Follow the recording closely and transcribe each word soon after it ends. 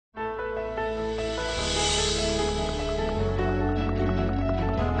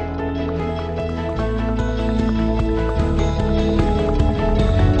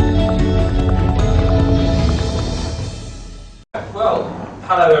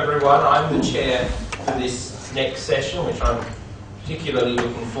everyone. I'm the chair for this next session, which I'm particularly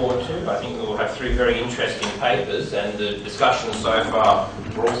looking forward to. I think we'll have three very interesting papers, and the discussion so far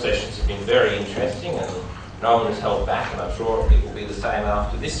for all sessions have been very interesting, and no one has held back, and I'm sure it will be the same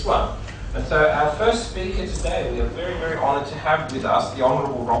after this one. And so our first speaker today, we are very, very honoured to have with us the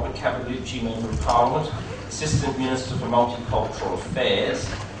Honourable Robert Cavallucci, Member of Parliament, Assistant Minister for Multicultural Affairs,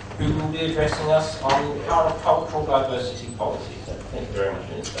 who will be addressing us on current cultural diversity policy. So thank you very much,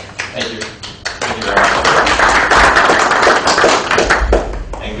 Minister. Thank you. Thank you very much.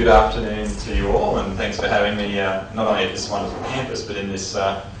 And good afternoon to you all, and thanks for having me not only at this wonderful campus, but in this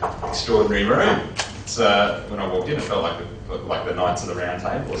extraordinary room. It's, when I walked in, it felt like the Knights of the Round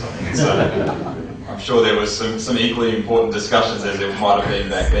Table or something. So I'm sure there was some equally important discussions as there might have been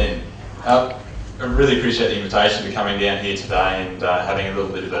back then. I really appreciate the invitation to coming down here today and having a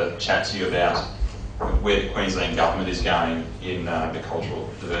little bit of a chat to you about where the Queensland Government is going in the cultural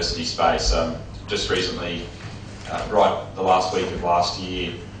diversity space. Just recently, right the last week of last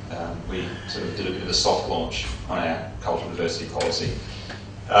year, we sort of did a bit of a soft launch on our cultural diversity policy.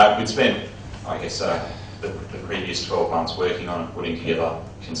 We'd spent, I guess, the previous 12 months working on it, putting together,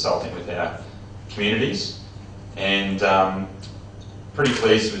 consulting with our communities, and pretty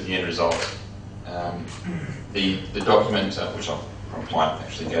pleased with the end result. The document, which I might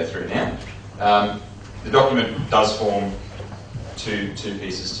actually go through now, the document does form two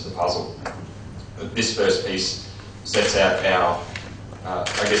pieces to the puzzle. This first piece sets out our,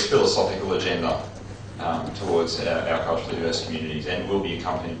 I guess, philosophical agenda towards our culturally diverse communities, and will be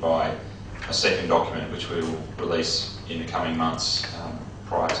accompanied by a second document which we will release in the coming months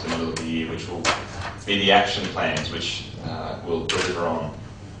prior to the middle of the year, which will be the action plans which will deliver on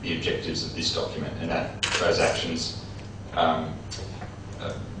the objectives of this document, and those actions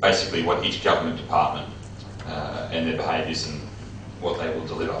basically what each government department and their behaviours and what they will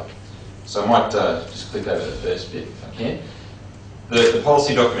deliver. So I might just click over the first bit if I can. The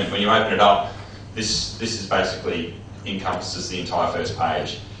policy document, when you open it up, this is basically encompasses the entire first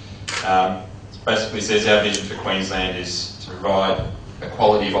page. It basically says our vision for Queensland is to provide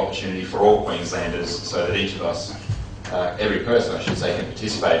equality of opportunity for all Queenslanders, so that each of us, every person I should say, can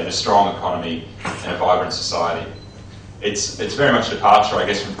participate in a strong economy and a vibrant society. It's very much a departure, I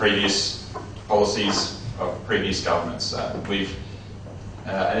guess, from previous policies of previous governments.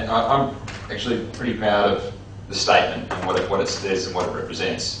 I'm actually pretty proud of the statement and what it says and what it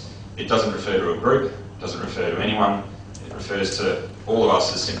represents. It doesn't refer to a group, it doesn't refer to anyone, it refers to all of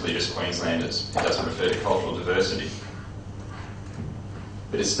us as simply just Queenslanders. It doesn't refer to cultural diversity.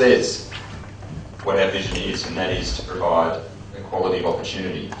 But it says what our vision is, and that is to provide equality of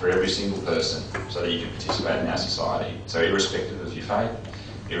opportunity for every single person so that you can participate in our society. So irrespective of your faith,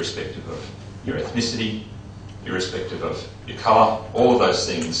 irrespective of your ethnicity, irrespective of your colour, all of those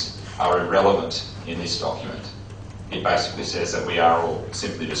things are irrelevant in this document. It basically says that we are all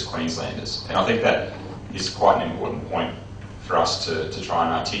simply just Queenslanders. And I think that is quite an important point for us to try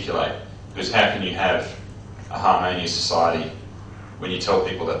and articulate, because how can you have a harmonious society when you tell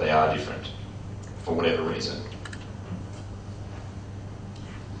people that they are different for whatever reason?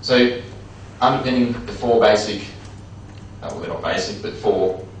 So, underpinning the four basic, well, they're not basic, but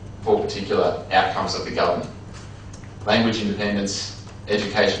four particular outcomes of the government: language independence,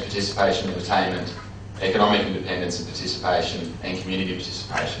 education participation and attainment, economic independence and participation, and community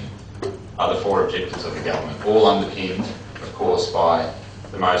participation are the four objectives of the government, all underpinned, of course, by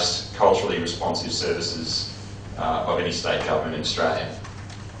the most culturally responsive services of any state government in Australia.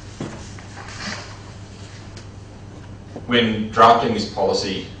 When drafting this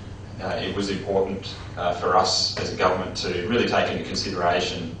policy, it was important for us as a government to really take into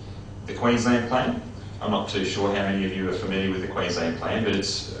consideration the Queensland Plan. I'm not too sure how many of you are familiar with the Queensland Plan, but it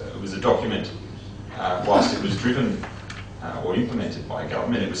was a document, whilst it was driven or implemented by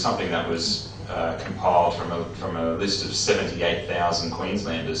government, it was something that was compiled from a list of 78,000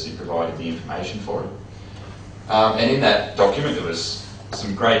 Queenslanders who provided the information for it. And in that document there was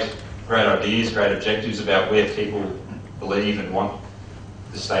some great ideas, great objectives about where people believe and want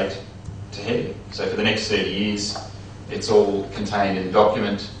the state to head. So for the next 30 years, it's all contained in the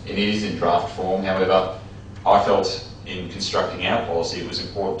document. It is in draft form. However, I felt in constructing our policy it was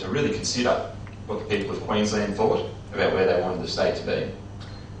important to really consider what the people of Queensland thought about where they wanted the state to be.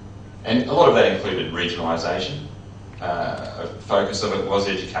 And a lot of that included regionalisation. A focus of it was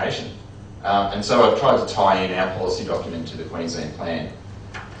education. And so I've tried to tie in our policy document to the Queensland Plan.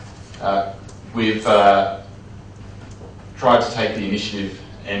 We've tried to take the initiative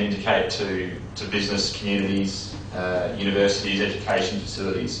and indicate to business communities, universities, education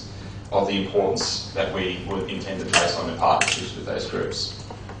facilities of the importance that we would intend to place on the partnerships with those groups.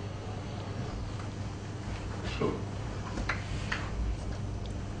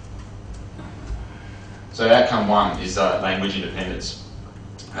 So outcome one is language independence.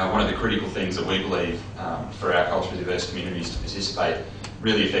 One of the critical things that we believe for our culturally diverse communities to participate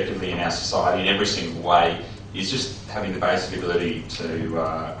really effectively in our society in every single way is just having the basic ability to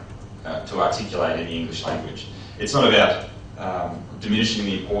articulate in the English language. It's not about diminishing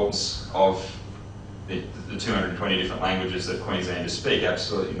the importance of the 220 different languages that Queenslanders speak,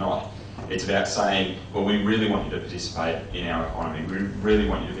 absolutely not. It's about saying, well, we really want you to participate in our economy, we really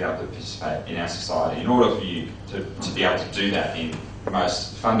want you to be able to participate in our society. In order for you to be able to do that in the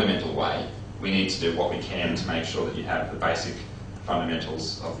most fundamental way, we need to do what we can to make sure that you have the basic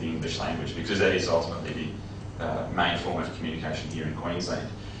fundamentals of the English language, because that is ultimately the main form of communication here in Queensland.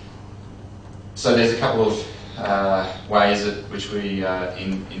 So there's a couple of ways in which we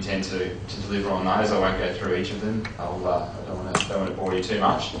intend to deliver on those. I won't go through each of them. I don't want to bore you too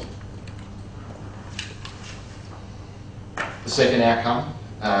much. The second outcome,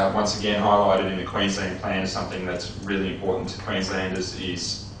 once again highlighted in the Queensland Plan as something that's really important to Queenslanders,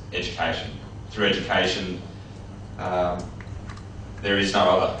 is education. Through education, there is no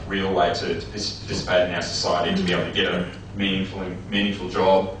other real way to participate in our society, to be able to get a meaningful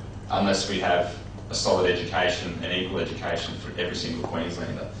job, unless we have a solid education and equal education for every single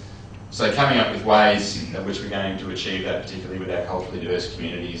Queenslander. So coming up with ways in which we're going to achieve that, particularly with our culturally diverse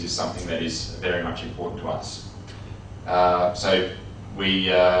communities, is something that is very much important to us. So we,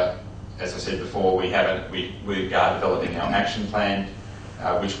 as I said before, we are developing our action plan,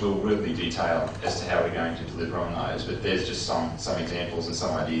 which will really detail as to how we're going to deliver on those. But there's just some examples and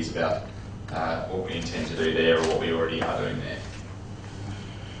some ideas about what we intend to do there, or what we already are doing there.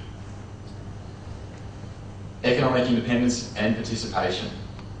 Economic independence and participation.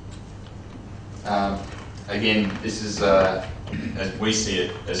 Again, this is, as we see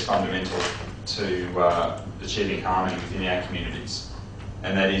it, as fundamental to achieving harmony within our communities.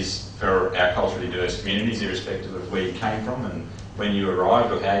 And that is for our culturally diverse communities, irrespective of where you came from and when you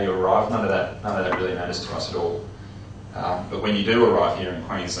arrived or how you arrived. None of that really matters to us at all. But when you do arrive here in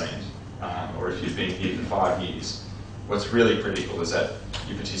Queensland, or if you've been here for 5 years, what's really critical is that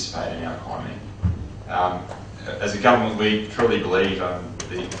you participate in our economy. As a government, we truly believe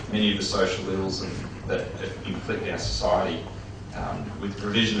many of the social ills that inflict our society, with the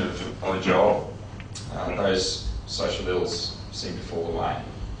provision of a job, those social ills seem to fall away.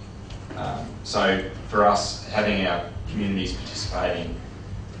 So for us, having our communities participating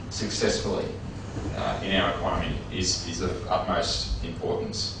successfully in our economy is of utmost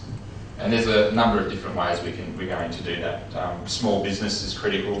importance. And there's a number of different ways we're going to do that. Small business is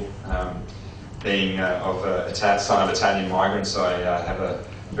critical. Being of son of Italian migrants, I have a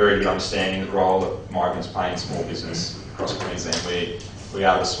very good understanding of the role that migrants play in small business across Queensland. We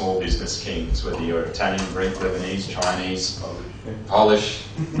are the small business kings, whether you're Italian, Greek, Lebanese, Chinese, Polish.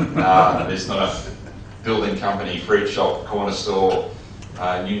 There's not a building company, fruit shop, corner store,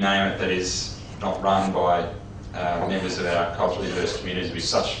 you name it, that is not run by members of our culturally diverse communities. We're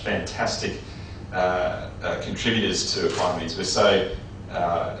such fantastic contributors to economies. We're so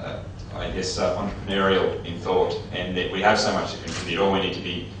entrepreneurial in thought, and that we have so much to contribute. All we need to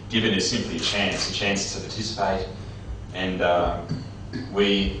be given is simply a chance to participate, and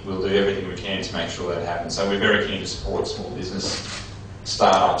we will do everything we can to make sure that happens. So we're very keen to support small business,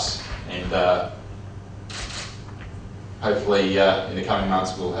 startups, and hopefully in the coming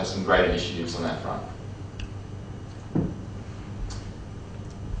months we'll have some great initiatives on that front.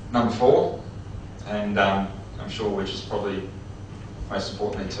 Number 4, and I'm sure which is probably most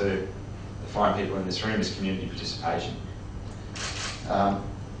importantly to the fine people in this room, is community participation.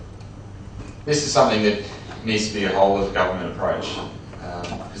 This is something that needs to be a whole of government approach,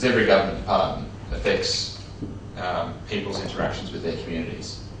 because every government department affects people's interactions with their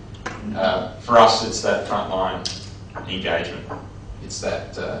communities. For us, it's that frontline engagement. It's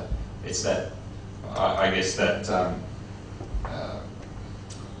that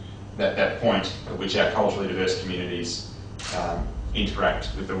point at which our culturally diverse communities interact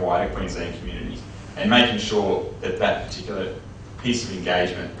with the wider Queensland community, and making sure that that particular piece of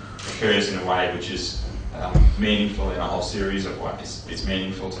engagement occurs in a way which is meaningful in a whole series of ways. It's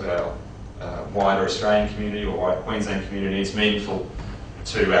meaningful to our wider Australian community or wider Queensland community. It's meaningful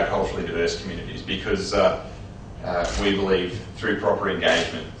to our culturally diverse communities, because we believe through proper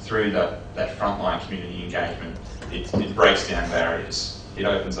engagement, through that frontline community engagement, it breaks down barriers. It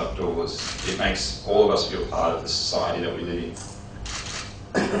opens up doors. It makes all of us feel part of the society that we live in.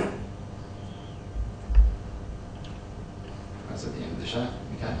 That's at the end of the show.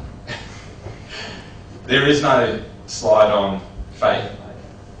 Okay. There is no slide on faith.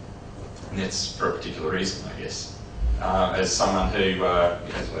 And that's for a particular reason, I guess. As someone who,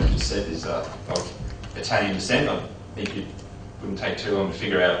 as I just said, is of Italian descent, I think it wouldn't take too long to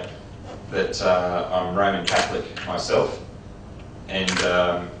figure out that I'm Roman Catholic myself, and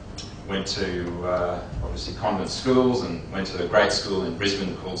went to obviously convent schools, and went to a great school in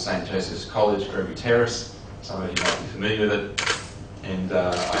Brisbane called St Joseph's College, Groby Terrace. Some of you might be familiar with it. And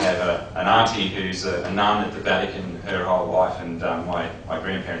I have an auntie who's a nun at the Vatican her whole life, and my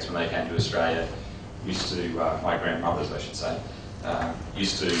grandparents, when they came to Australia, used to, my grandmothers I should say,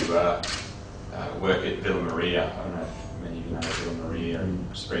 used to work at Villa Maria. I don't know if many of you know Villa Maria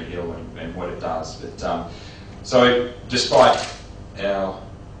and Spring Hill and what it does. But so despite our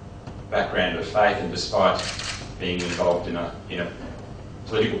background of faith, and despite being involved in a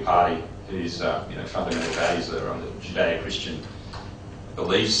political party whose fundamental values are on the Judeo-Christian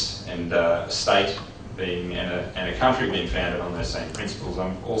beliefs, and a state being and a country being founded on those same principles,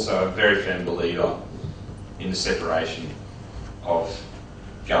 I'm also a very firm believer in the separation of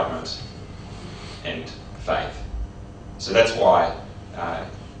government and faith. So that's why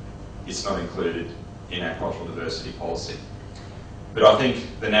it's not included in our cultural diversity policy. But I think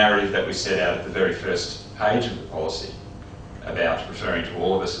the narrative that we set out at the very first page of the policy about referring to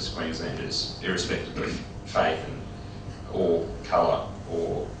all of us as Queenslanders, irrespective of faith or colour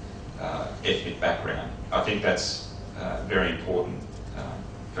or ethnic background, I think that's very important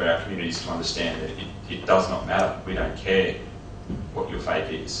for our communities to understand that it does not matter. We don't care what your faith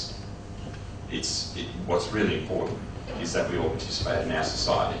is. What's really important is that we all participate in our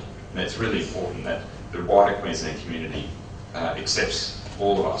society. And it's really important that the wider Queensland community accepts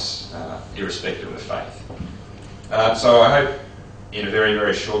all of us, irrespective of faith. So I hope in a very,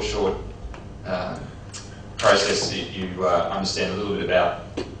 very short process you understand a little bit about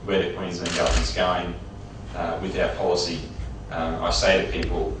where the Queensland government's going with our policy. I say to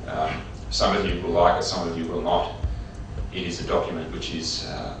people, some of you will like it, some of you will not. It is a document which is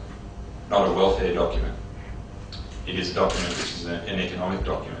not a welfare document. It is a document which is an economic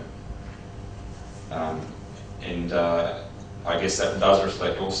document. I guess that does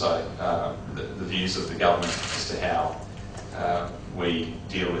reflect also the views of the government as to how we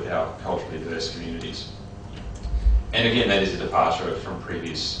deal with our culturally diverse communities. And again, that is a departure from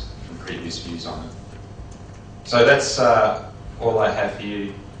previous views on it. So that's all I have for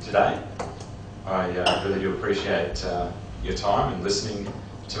you today. I really do appreciate your time and listening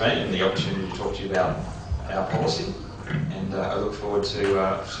to me and the opportunity to talk to you about our policy. And I look forward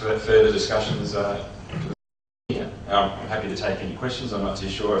to further discussions. I'm happy to take any questions. I'm not too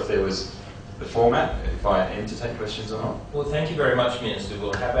sure if there was the format, if I am to take questions or not. Well, thank you very much, Minister.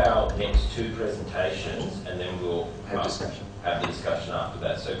 We'll have our next two presentations, and then we'll have discussion. Have the discussion after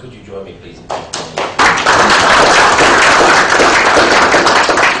that. So could you join me, please?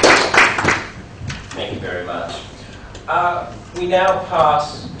 Thank you very much. We now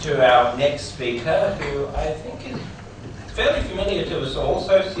pass to our next speaker, who I think is fairly familiar to us all,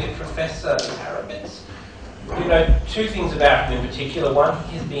 Associate Professor Batorowicz. We know two things about him in particular. One,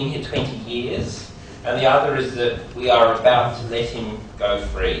 he's been here 20 years, and the other is that we are about to let him go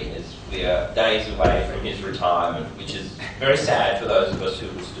free, as we are days away from his retirement, which is very sad for those of us who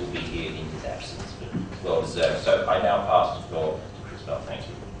will still be here in his absence, but well deserved. So I now pass the floor to Krzysztof. Thank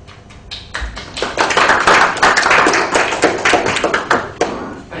you.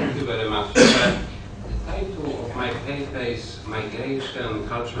 Thank you very much. The title of my paper is Migration and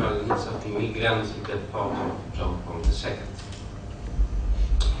Cultural Needs of Immigrants in the Thought of John Paul II.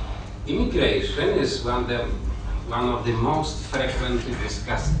 Immigration is one of the most frequently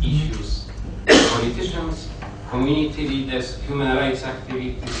discussed issues. Politicians, community leaders, human rights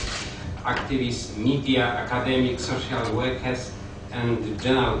activists, media, academics, social workers, and the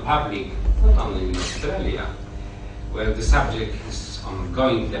general public, not only in Australia, where the subject is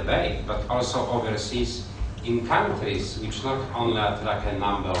ongoing debate, but also overseas in countries which not only attract a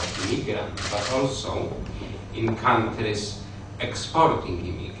number of immigrants, but also in countries exporting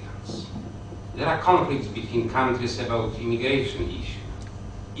immigrants. There are conflicts between countries about immigration issues.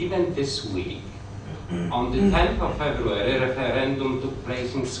 Even this week, on the 10th of February, a referendum took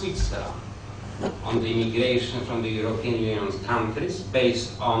place in Switzerland on the immigration from the European Union countries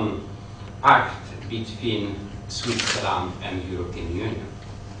based on pact between Switzerland and European Union.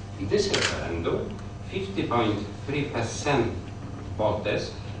 In this referendum, 50.3%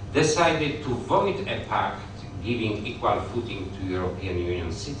 voters decided to void a pact giving equal footing to European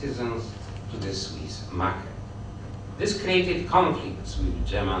Union citizens to the Swiss market. This created conflicts with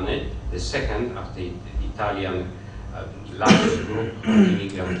Germany, the second after the Italian large group of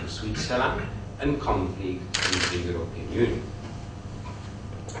immigrants to Switzerland, and conflict with the European Union.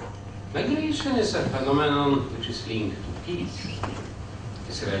 Migration is a phenomenon which is linked to peace. It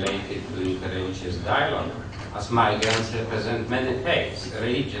is related to interreligious dialogue, as migrants represent many faiths,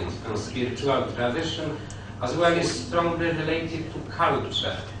 religions, and spiritual tradition, as well as strongly related to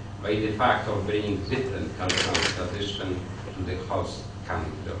culture by the fact of bringing different cultural tradition to the host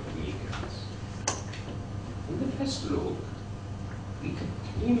country of immigrants. In the first look,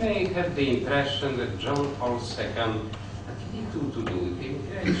 we may have the impression that John Paul II had little to do with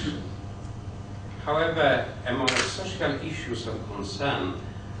immigration. However, among social issues of concern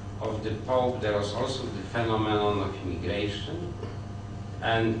of the Pope, there was also the phenomenon of immigration,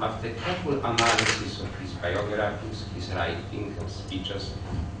 and after careful analysis of his biographies, his writings and speeches,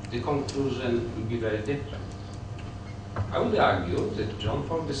 the conclusion will be very different. I would argue that John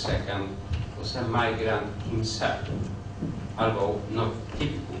Paul II was a migrant himself, although not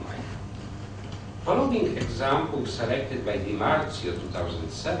typical migrant. Following examples selected by Di Marzio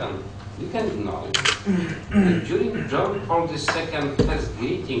 2007, we can note that during John Paul II's first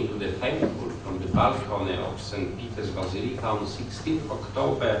greeting to the faithful from the balcony of St. Peter's Basilica on 16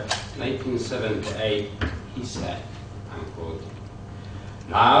 October 1978, he said, unquote,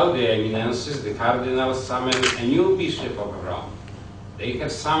 "Now the eminences, the cardinals, summon a new bishop of Rome. They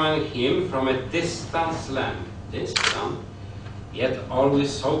have summoned him from a distant land, distant, yet always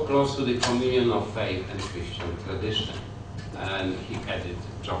so close to the communion of faith and Christian tradition." And he added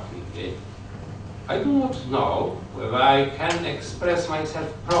jokingly, "I do not know whether I can express myself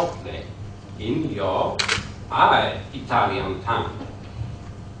properly in your Italian tongue.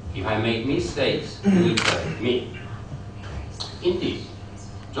 If I make mistakes, you will correct me." Indeed,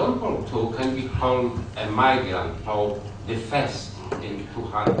 John Paul II can be called a migrant pope, the first in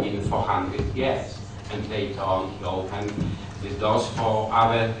 400 years, and later on he opened the doors for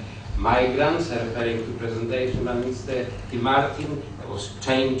other migrants, referring to presentation by Mr. Di Martin. There was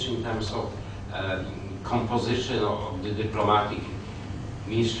change in terms of composition of the diplomatic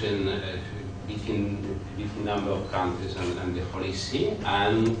mission between number of countries and the Holy See,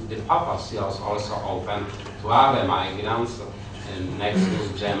 and the papacy was also open to other migrants. And next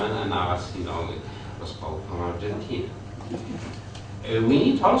was German, and now, as you know, it was Pope from Argentina. We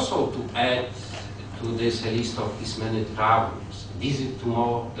need also to add to this a list of his many travels, visit to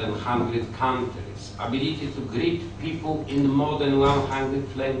more than 100 countries, ability to greet people in more than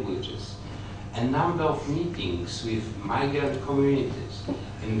 100 languages, a number of meetings with migrant communities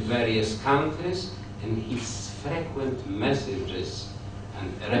in various countries, and his frequent messages and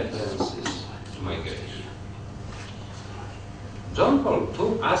references to migration. John Paul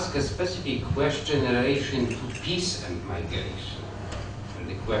II asked a specific question in relation to peace and migration. And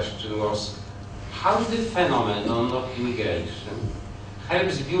the question was, how the phenomenon of immigration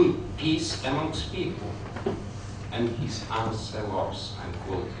helps build peace amongst people? And his answer was, I'm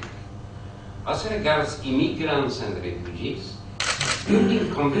quoting, "As regards immigrants and refugees,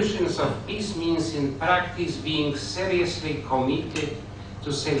 building conditions of peace means in practice being seriously committed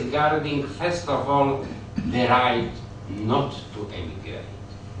to safeguarding, first of all, the right not to emigrate.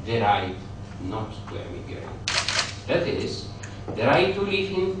 The right not to emigrate. That is, the right to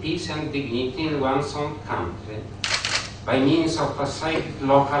live in peace and dignity in one's own country by means of facilitated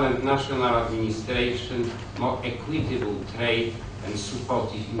local and national administration, more equitable trade and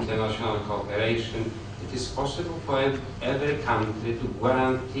supportive international cooperation. It is possible for every country to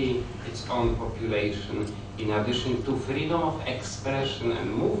guarantee its own population, in addition to freedom of expression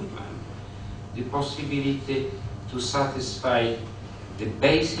and movement, the possibility to satisfy the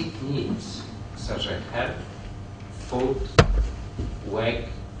basic needs such as health, food, work,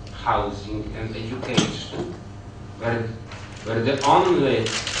 housing, and education, where the only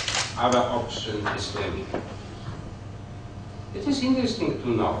other option is to emigrate." It is interesting to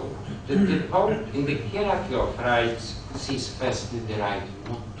note that the Pope, in the hierarchy of rights, sees firstly the right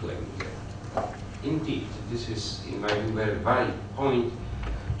not to emigrate. Indeed, this is, in my view, a very valid point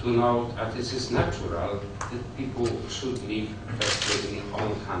to note that it is natural that people should live firstly in their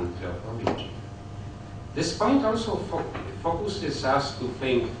own country of origin. This point also focuses us to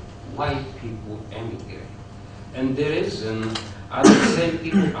think why people emigrate. And the reason are the same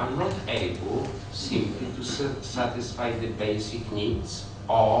people are not able simply to satisfy the basic needs,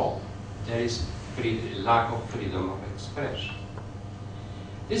 or there is lack of freedom of expression.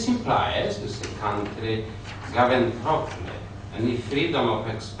 This implies that the country governed properly, and if freedom of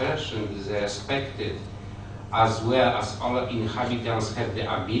expression is respected, as well as all inhabitants have the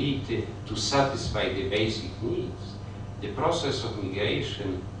ability to satisfy the basic needs, the process of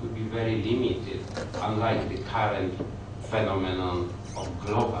migration will be very limited, unlike the current phenomenon of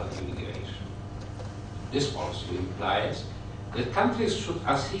global immigration. This also implies that countries should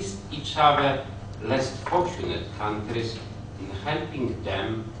assist each other, less fortunate countries, in helping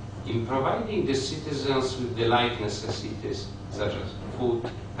them in providing the citizens with the life necessities such as food,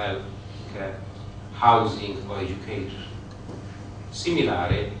 health care, housing or education.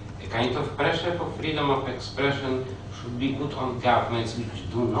 Similarly, a kind of pressure for freedom of expression should be put on governments which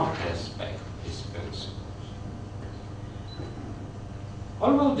do not respect these principles.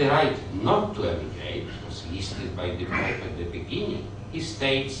 Although the right not to emigrate was listed by the Pope at the beginning, he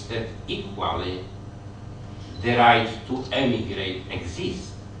states that equally the right to emigrate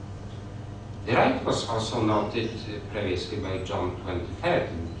exists. The right was also noted previously by John XXIII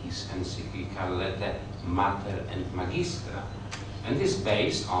in his encyclical letter Mater and Magistra, and is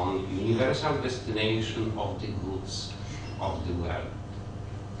based on universal destination of the goods of the world,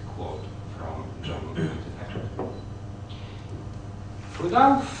 quote from John XXIII.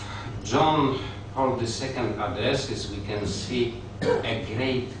 Throughout John Paul II addresses, we can see a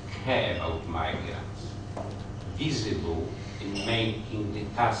great care about migrants, visible in making the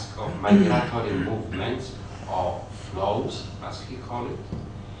task of migratory movements, or flows, as he called it,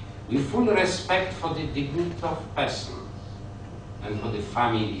 with full respect for the dignity of persons and for the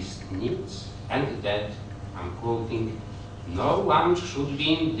family's needs, and that, I'm quoting, no one should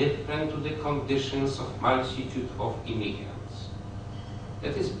be indifferent to the conditions of multitude of immigrants.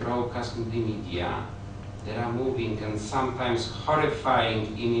 That is broadcast in the media. There are moving and sometimes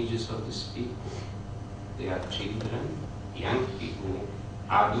horrifying images of these people. They are children, young people,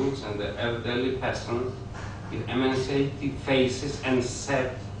 adults and the elderly persons with emaciated faces and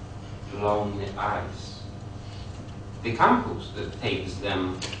sad, lonely eyes. The campus that takes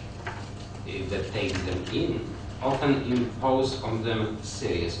them in often impose on them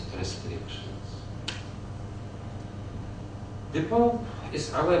serious restrictions. The Pope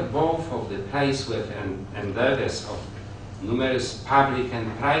is aware both of the place with endeavors of numerous public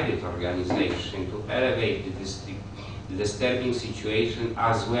and private organizations to elevate the disturbing situation,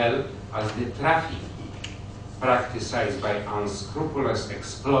 as well as the trafficking practiced by unscrupulous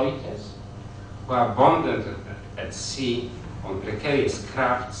exploiters who are bonded at sea on precarious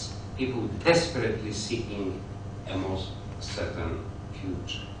crafts, people desperately seeking a most certain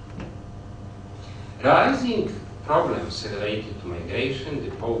future. Realizing problems related to migration,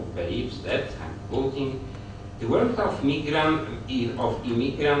 the Pope believes that, I'm quoting, the work of immigrants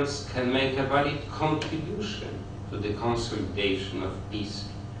can make a valid contribution to the consolidation of peace.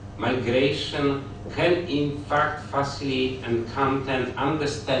 Migration can in fact facilitate and contain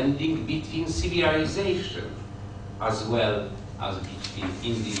understanding between civilization as well as between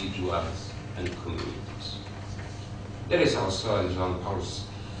individuals and communities. There is also, in John Paul's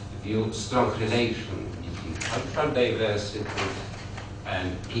view, strong relation between cultural diversity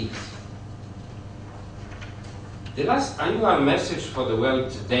and peace. The last annual message for the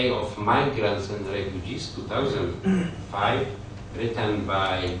World Day of Migrants and Refugees 2005, written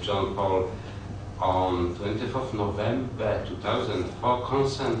by John Paul on 20th of November 2004,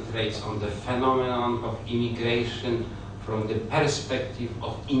 concentrates on the phenomenon of immigration from the perspective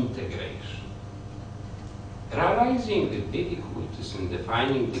of integration. Realizing the difficulties in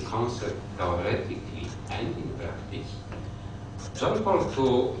defining the concept theoretically and in practice, John Paul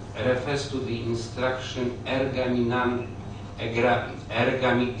II refers to the instruction Erga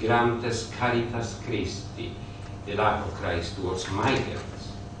migrantes caritas Christi, the love of Christ towards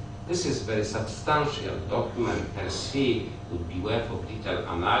migrants. This is a very substantial document per se, would be worth of detailed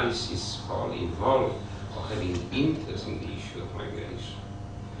analysis for all involved or having interest in the issue of migration.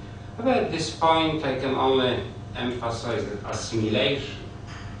 However, at this point, I can only emphasize that assimilation,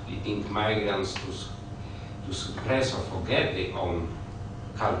 leading migrants to suppress or forget their own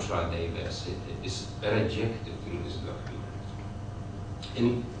cultural diversity, is rejected in this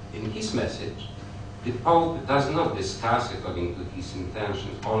document. In his message, the Pope does not discuss, according to his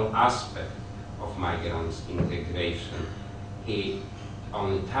intention, all aspects of migrants' integration. He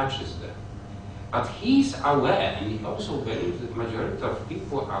only touches them. But he is aware, and he also believes that the majority of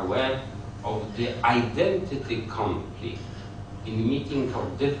people are aware of the identity conflict in meeting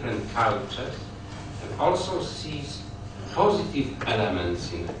of different cultures, and also sees positive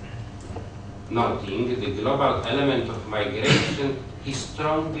elements in it. Noting the global element of migration, he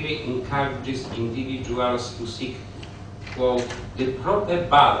strongly encourages individuals to seek, quote, the proper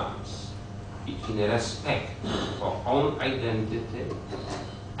balance between respect for own identity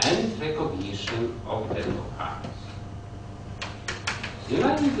and recognition of that of others. In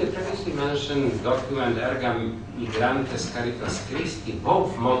line with the previously mentioned document Erga Migrantes Caritas Christi,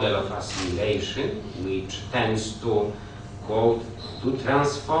 both model of assimilation, which tends to, quote, to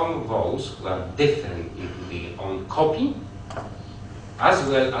transform those who are different into their own copy, as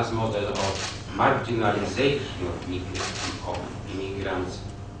well as model of marginalization of immigrants,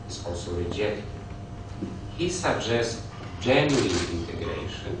 is also rejected. He suggests genuine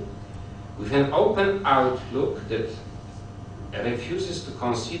integration with an open outlook that refuses to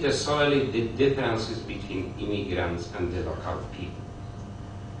consider solely the differences between immigrants and the local people.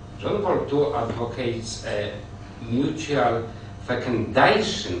 John Paul II advocates a mutual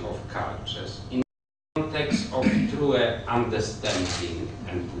fecundation of cultures in the context of true understanding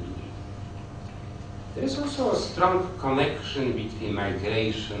and goodwill. There is also a strong connection between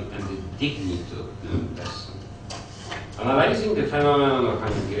migration and the dignity of the person. Analyzing the phenomenon of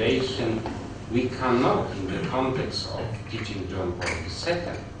migration, we cannot, in the context of teaching John Paul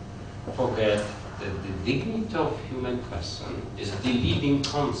II, forget that the dignity of human person is the leading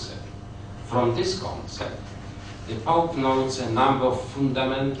concept. From this concept, the Pope notes a number of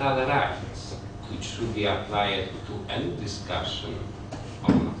fundamental rights which should be applied to any discussion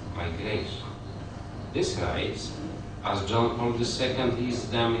on migration. These rights, as John Paul II lists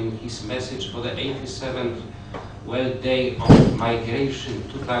them in his message for the 87th World Day of Migration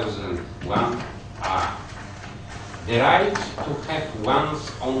 2001, are the right to have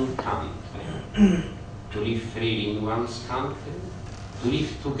one's own country, to live freely in one's country, to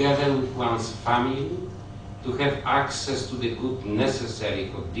live together with one's family, to have access to the good necessary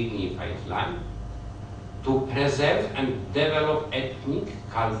for dignified life, to preserve and develop ethnic,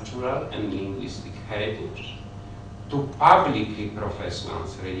 cultural, and linguistic heritage, to publicly profess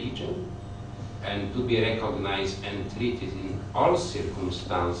one's religion, and to be recognized and treated in all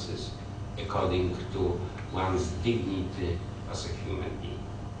circumstances according to one's dignity as a human being.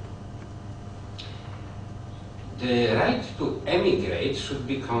 The right to emigrate should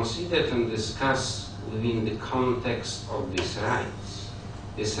be considered and discussed within the context of these rights.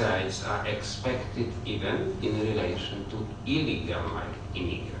 These rights are expected even in relation to illegal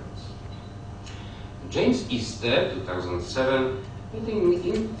immigrants. James Easter, 2007, made an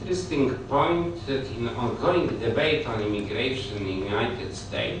interesting point that in ongoing debate on immigration in the United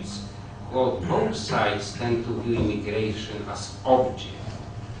States, quote, both sides tend to view immigration as object,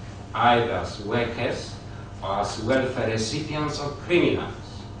 either as workers or as welfare recipients or criminals,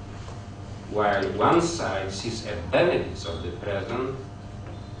 while one side sees a benefits of the present,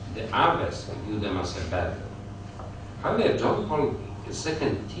 the others view them as a burden. However, John Paul II's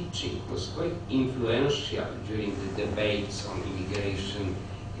teaching was quite influential during the debates on immigration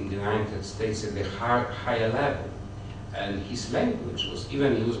in the United States at the higher level, and his language was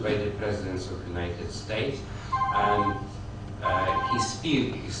even used by the presidents of the United States, and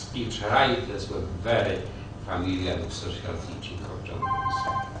his speech writers were very familiar with social teaching of John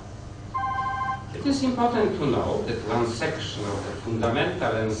Paul II. It is important to know that one section of the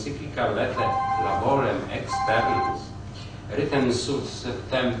fundamental encyclical letter Laborem Externis, written since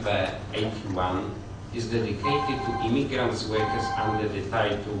September 81, is dedicated to immigrants workers under the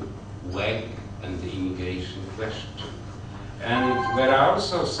title Work and the Immigration Question. And there are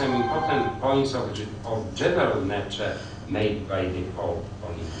also some important points of general nature made by the Pope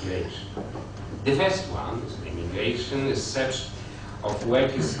on immigration. The first one is immigration is such of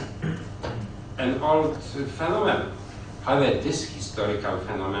work is an old phenomenon. However, this historical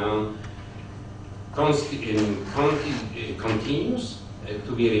phenomenon continues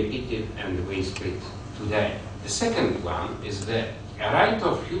to be repeated and widespread today. The second one is the right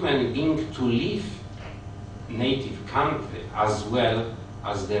of human being to leave native country as well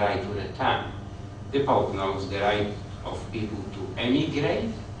as the right to return. The Pope knows the right of people to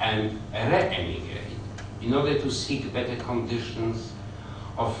emigrate and re-emigrate in order to seek better conditions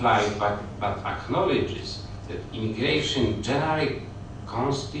of life, but acknowledges that immigration generally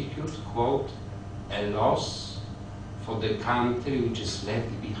constitutes, quote, a loss for the country which is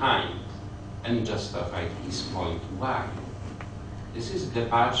left behind, and justified his point why. This is the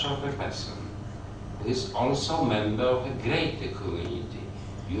departure of a person who is also a member of a greater community,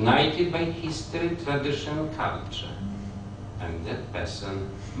 united by history, tradition, and culture. And that person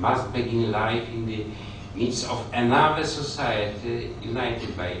must begin life in the midst of another society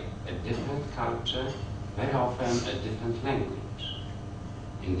united by a different culture, very often a different language.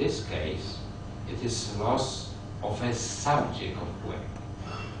 In this case, it is loss of a subject of work,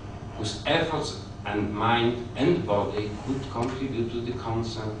 whose efforts and mind and body could contribute to the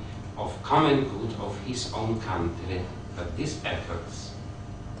concern of common good of his own country, but these efforts,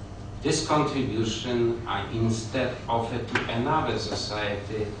 this contribution are instead offered to another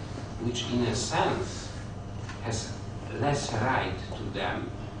society which in a sense has less right to them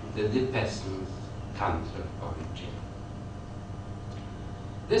than the person's country of origin.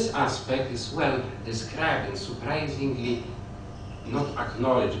 This aspect is well described and surprisingly not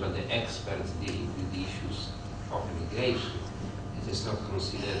acknowledged by the experts dealing with the issues of immigration. It is not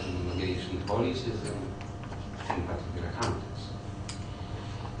considered in immigration policies in particular countries.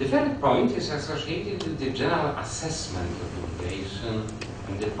 The third point is associated with the general assessment of immigration,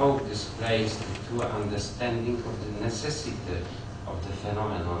 and the Pope displays the true understanding of the necessity of the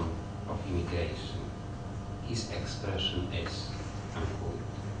phenomenon of immigration. His expression is, I'm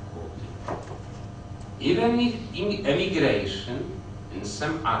quoting, even if immigration in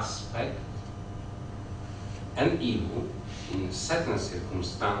some aspect an evil, in certain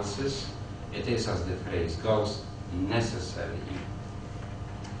circumstances, it is, as the phrase goes, necessary.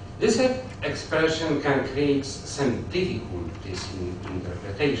 This expression can create some difficulties in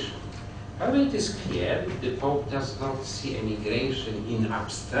interpretation. However, it is clear that the Pope does not see immigration in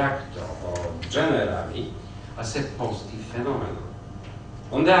abstracto or generally as a positive phenomenon.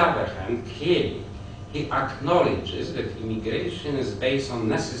 On the other hand, clearly, he acknowledges that immigration is based on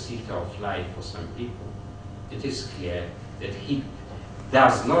necessity of life for some people. It is clear that he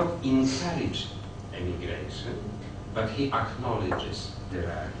does not encourage immigration, but he acknowledges the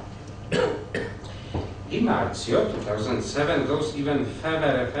reality. Di Marzio, 2007, goes even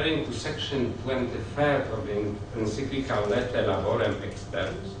further, referring to section 23rd of the encyclical Letter Laborem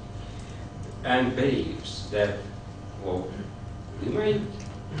Externis, and believes that, well, we might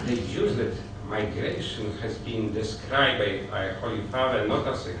deduce that migration has been described by Holy Father not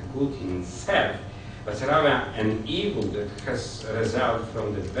as a good in itself, but rather an evil that has resulted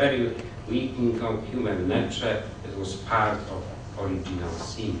from the very weakening of human nature that was part of original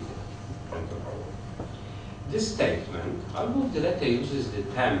sin. This statement, although the letter uses the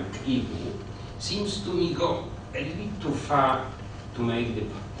term evil, seems to me go a little bit too far to make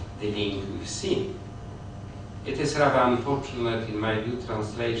the link with sin. It is rather unfortunate, in my view,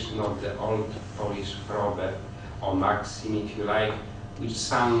 translation of the old Polish proverb, or maxim, if you like, which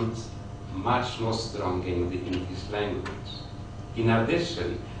sounds much more strong in the English language. In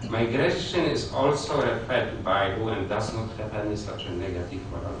addition, migration is also referred to the Bible and does not have any such a negative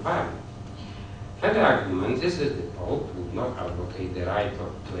moral value. Further argument is that the Pope would not advocate the right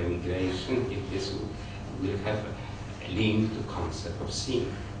to emigration if this will have a link to the concept of sin.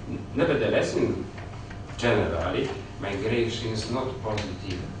 Nevertheless, generally, migration is not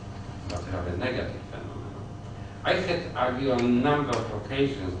positive, but rather negative phenomenon. I had argued on a number of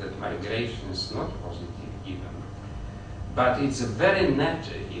occasions that migration is not positive even, but it's very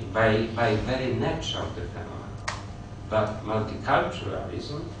natural, by very nature of the phenomenon. But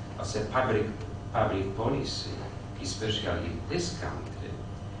multiculturalism as a public policy, especially in this country,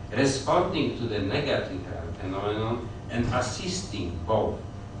 responding to the negative phenomenon and assisting both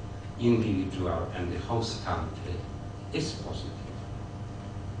individual and the host country, is positive.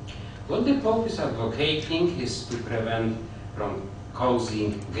 What the Pope is advocating is to prevent from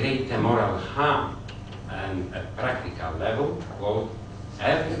causing greater moral harm, and at practical level, quote,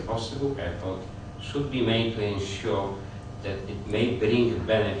 every possible effort should be made to ensure that it may bring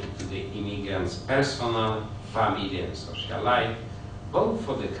benefit to the immigrant's personal, family and social life, both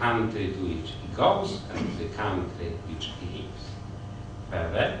for the country to which he goes and the country which he lives.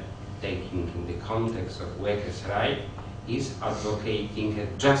 Further, taking in the context of workers' rights, he is advocating a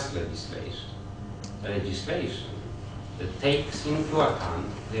just legislation, a legislation that takes into account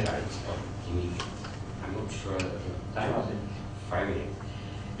the rights of immigrants. I'm not sure of time. 5 minutes.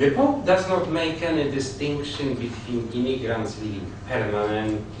 The Pope does not make any distinction between immigrants living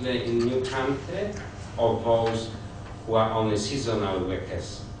permanently in new country or those who are only seasonal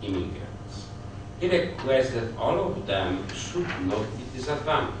workers, immigrants. He requests that all of them should not be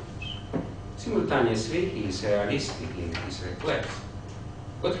disadvantaged. Simultaneously, he is realistic in his request.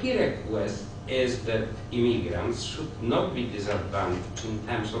 What he requests is that immigrants should not be disadvantaged in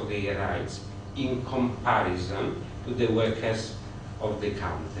terms of their rights in comparison to the workers of the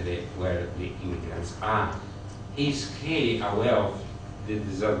country where the immigrants are. He is clearly aware of the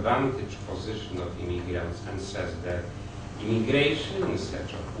disadvantaged position of immigrants and says that immigration in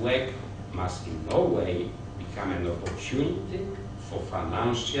search of work must in no way become an opportunity for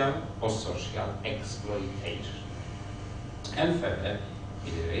financial or social exploitation. And further,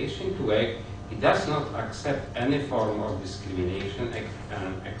 in relation to work, he does not accept any form of discrimination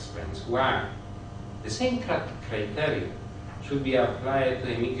and explains why. The same criteria should be applied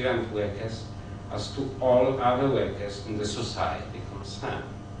to immigrant workers as to all other workers in the society concerned.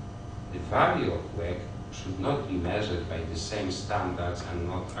 The value of work should not be measured by the same standards and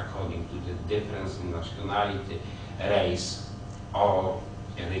not according to the difference in nationality, race, or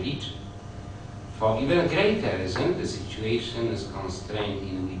religion. For even greater reason, the situation is constrained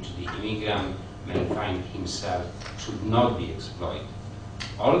in which the immigrant may find himself should not be exploited.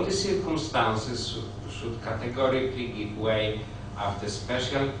 All the circumstances should categorically give way after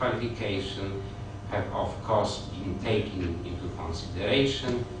special qualification have of course been taken into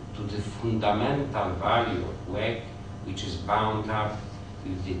consideration to the fundamental value of work which is bound up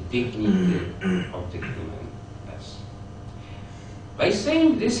with the dignity of the human person. By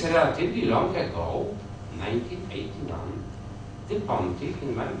saying this relatively long ago, 1981, the Pontiff,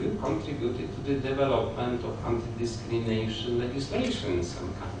 in my view, contributed to the development of anti-discrimination legislation in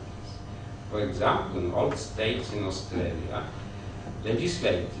some countries. For example, in all states in Australia,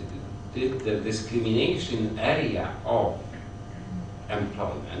 legislated the discrimination area of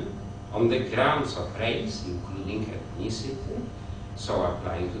employment on the grounds of race, including ethnicity, so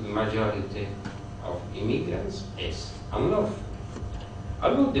applying to the majority of immigrants, is unlawful.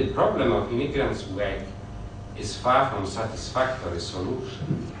 Although the problem of immigrants' work is far from satisfactory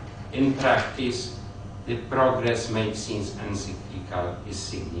solution, in practice, the progress made since encyclical is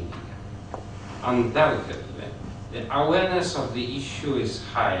significant. Undoubtedly, the awareness of the issue is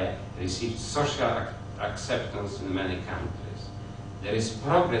higher, received social acceptance in many countries. There is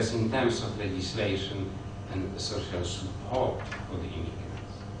progress in terms of legislation and social support for the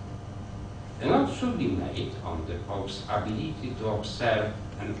immigrants. The note should be made on the Pope's ability to observe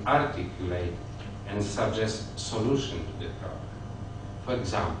and articulate and suggest solution to the problem. For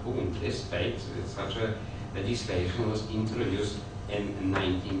example, in this state, such a legislation was introduced in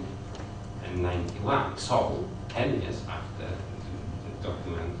 1991, so 10 years after the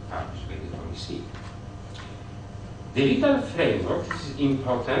document published by the policy. The legal framework is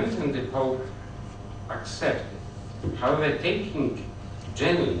important and the Pope accepted. However, taking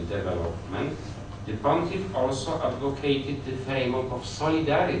genuine development, the Pontiff also advocated the framework of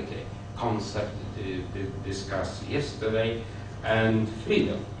solidarity concept discussed yesterday and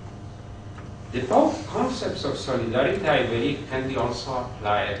freedom. The Pope's concepts of solidarity, I believe, can be also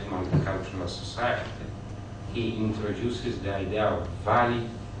applied to multicultural society. He introduces the idea of valid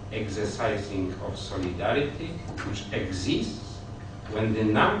exercising of solidarity, which exists when the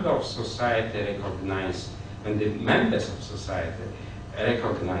number of society recognize, when the members of society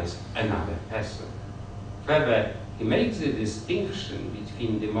recognize another person. Further, he makes the distinction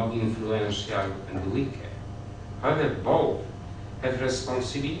between the more influential and the weaker. However, both have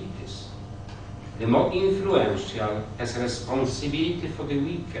responsibilities. The more influential has responsibility for the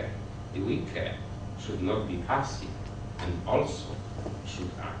weaker. The weaker should not be passive and also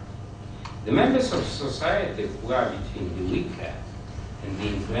should act. The members of society who are between the weaker and the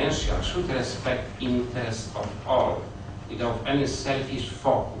influential should respect interests of all without any selfish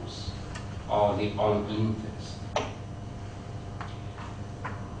focus or the own interest.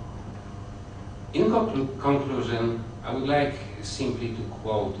 In conclusion, I would like simply to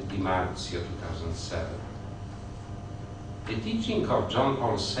quote Di Marzio 2007. The teaching of John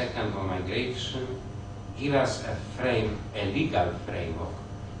Paul II on migration gives us a legal framework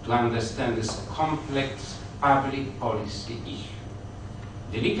to understand this complex public policy issue.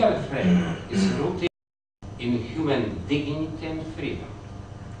 The legal framework is rooted in human dignity and freedom,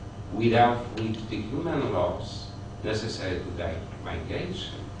 without which the human laws necessary to guide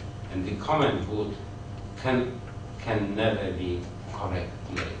migration and the common good can never be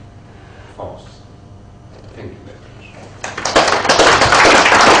correctly forced. Thank you very much.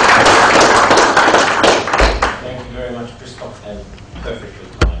 Thank you very much, Krzysztof, and perfectly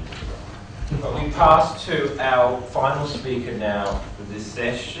timed as well. But we pass to our final speaker now for this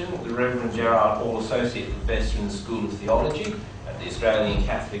session, the Reverend Gerard Hall, Associate Professor in the School of Theology at the Australian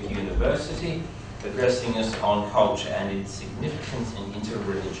Catholic University, addressing us on culture and its significance in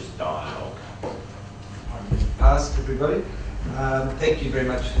interreligious dialogue. Ask everybody. Thank you very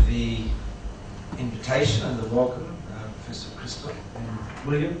much for the invitation and the welcome, Professor Krzysztof and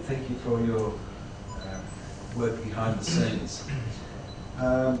William. Thank you for your work behind the scenes.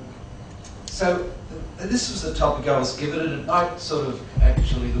 So this was the topic I was given, and it might sort of,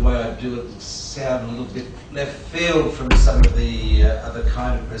 actually the way I do it, sound a little bit left field from some of the other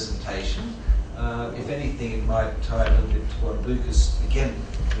kind of presentations. If anything, it might tie a little bit to what Lucas began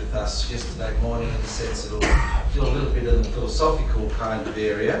with us yesterday morning, in the sense it'll feel a little bit in the philosophical kind of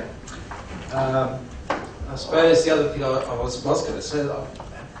area. I suppose the other thing I was going to say,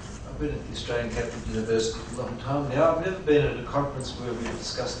 I've been at the Australian Catholic University for a long time now. I've never been at a conference where we've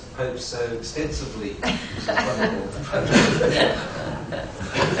discussed the Pope so extensively.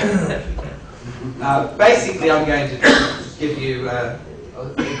 Basically, I'm going to give you, well,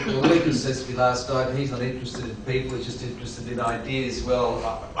 Lucas says to me last night, he's not interested in people, he's just interested in ideas.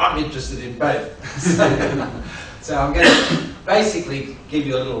 Well, I'm interested in both. So I'm going to basically give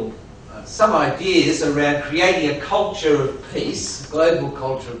you a little some ideas around creating a culture of peace, a global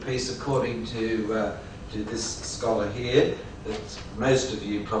culture of peace, according to this scholar here, that most of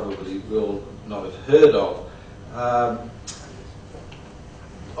you probably will not have heard of.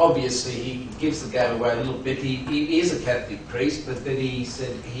 Obviously, he gives the game away a little bit. He is a Catholic priest, but then he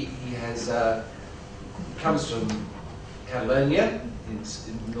said he has comes from Catalonia in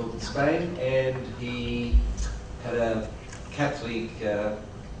northern Spain, and he had a Catholic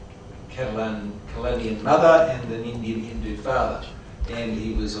Catalonian mother and an Indian Hindu father, and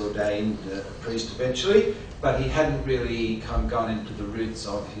he was ordained a priest eventually, but he hadn't really kind of gone into the roots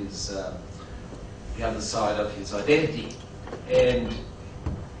of his the other side of his identity, and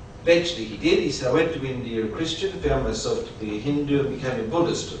eventually he did. He said, I went to India a Christian, found myself to be a Hindu, and became a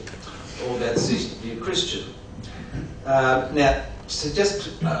Buddhist. All that ceased to be a Christian. Now, so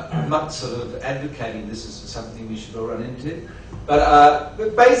just, I'm not sort of advocating this as something we should all run into, but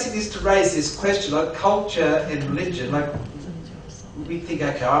basically is to raise this question, like culture and religion. Like, we think,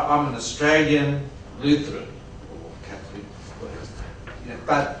 okay, I'm an Australian Lutheran, or Catholic, whatever, you know,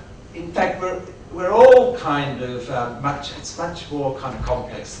 but in fact we're all kind of it's much more kind of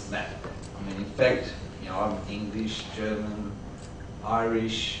complex than that. I mean, in fact, you know, I'm English, German,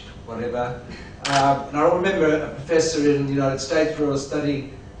 Irish, whatever. And I remember a professor in the United States where I was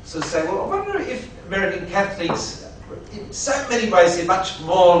studying sort of saying, well, I wonder if American Catholics, in so many ways, they're much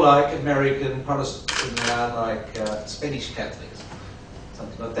more like American Protestants than they are like Spanish Catholics,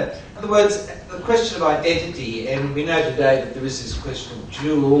 something like that. In other words, the question of identity, and we know today that there is this question of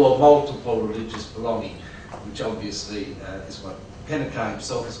dual or multiple religious belonging, which obviously is what Pentecost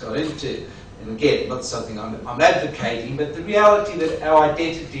himself has got into. And again, not something I'm advocating, but the reality that our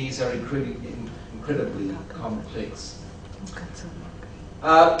identities are incredibly complex.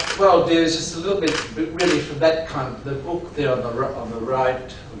 What I'll do is just a little bit, really, from that kind of the book there on the right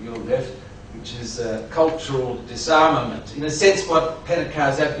or your left, which is cultural disarmament. In a sense, what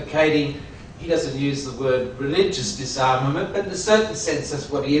Pentecost is advocating, he doesn't use the word religious disarmament, but in a certain sense, that's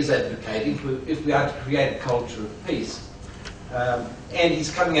what he is advocating if we are to create a culture of peace. And he's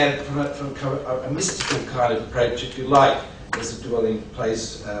coming at it from a mystical kind of approach, if you like, as a dwelling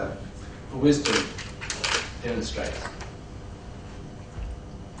place for wisdom demonstrates.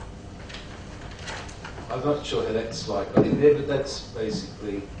 I'm not sure how that slide got in there, but that's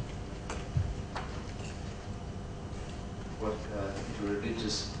basically what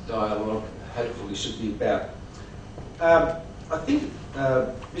interreligious dialogue hopefully should be about. I think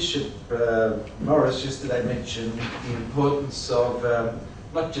Bishop Morris yesterday mentioned the importance of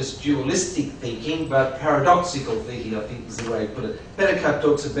not just dualistic thinking, but paradoxical thinking, I think is the way he put it. Pentecost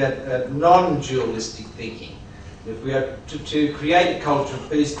talks about non-dualistic thinking. If we are to create a culture of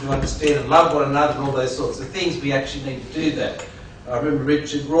peace, to understand and love one another and all those sorts of things, we actually need to do that. I remember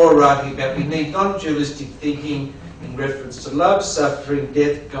Richard Rohr writing about we need non-dualistic thinking in reference to love, suffering,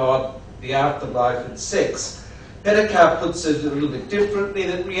 death, God, the afterlife, and sex. Pentecost puts it a little bit differently,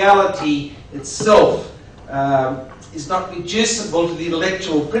 that reality itself is not reducible to the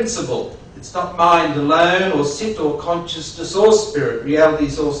intellectual principle. It's not mind alone, or sit, or consciousness, or spirit. Reality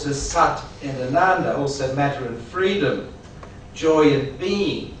is also sat and ananda, also matter and freedom, joy and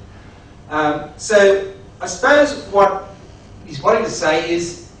being. So I suppose what he's wanting to say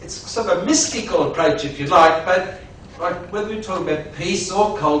is it's sort of a mystical approach, if you like, but like whether we're talking about peace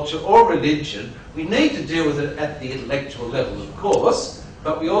or culture or religion, we need to deal with it at the intellectual level, of course,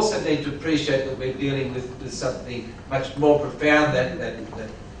 but we also need to appreciate that we're dealing with something much more profound that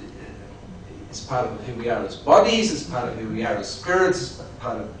is part of who we are as bodies, as part of who we are as spirits, as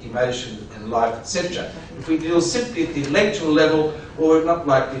part of emotion and life, etc. If we deal simply at the intellectual level, well, we're not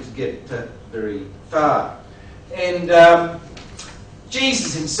likely to get very far. And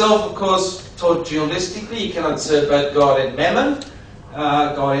Jesus himself, of course, taught dualistically. You cannot serve both God and mammon,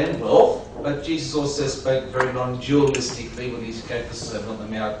 God and wealth. But Jesus also spoke very non-dualistically when he gave the Sermon on the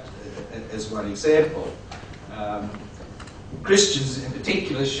Mount as one example. Christians in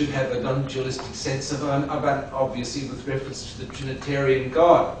particular should have a non-dualistic sense of, obviously with reference to the Trinitarian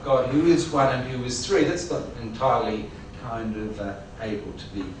God, God who is one and who is three. That's not entirely kind of able to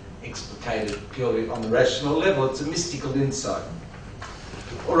be explicated purely on the rational level. It's a mystical insight.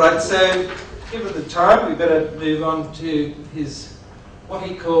 All right, so given the time, we better move on to his, what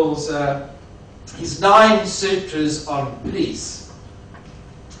he calls his 9 sutras on peace.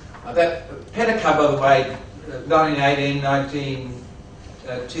 That Pentecost, by the way, 1918,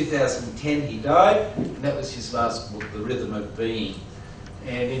 2010 he died, and that was his last book, The Rhythm of Being.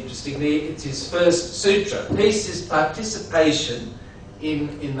 And interestingly, it's his first sutra. Peace is participation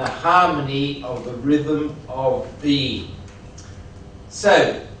in the harmony of the rhythm of being.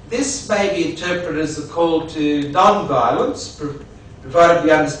 So, this may be interpreted as a call to non-violence, provided we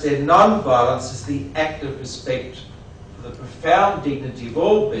understand non-violence as the act of respect for the profound dignity of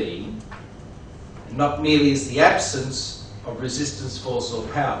all being, and not merely as the absence of resistance, force or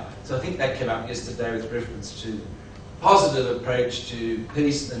power. So I think that came up yesterday with reference to the positive approach to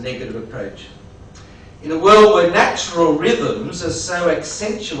peace and the negative approach. In a world where natural rhythms are so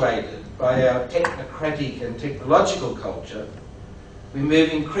accentuated by our technocratic and technological culture, we move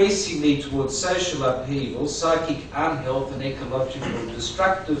increasingly towards social upheaval, psychic unhealth and ecological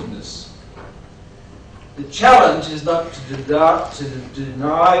destructiveness. The challenge is not to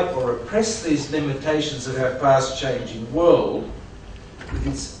deny or oppress these limitations of our fast-changing world with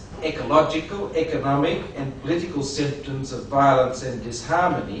its ecological, economic and political symptoms of violence and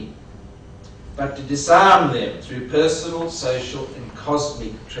disharmony, but to disarm them through personal, social and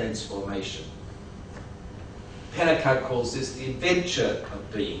cosmic transformation. Pennicuick calls this the adventure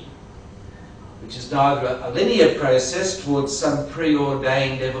of being, which is neither a linear process towards some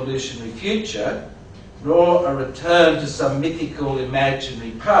preordained evolutionary future, nor a return to some mythical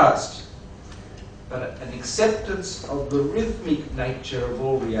imaginary past, but an acceptance of the rhythmic nature of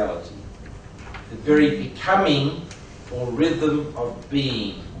all reality, the very becoming or rhythm of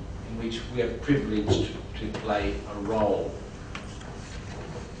being in which we are privileged to play a role.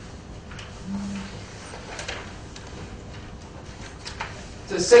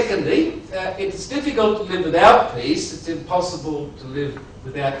 So secondly, it's difficult to live without peace, it's impossible to live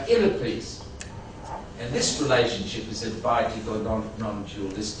without inner peace. And this relationship is emphatic or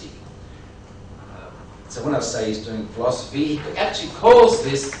non-dualistic. So when I say he's doing philosophy, he actually calls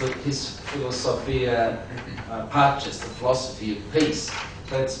this his philosophia pacis, the philosophy of peace.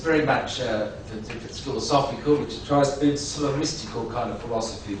 So it's very much, if it's philosophical, which tries to be sort of mystical kind of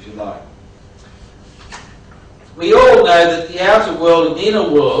philosophy, if you like. We all know that the outer world and the inner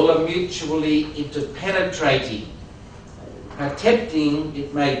world are mutually interpenetrating. How tempting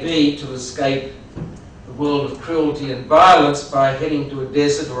it may be to escape the world of cruelty and violence by heading to a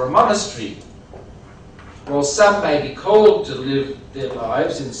desert or a monastery. While some may be called to live their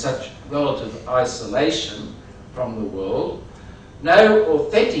lives in such relative isolation from the world, no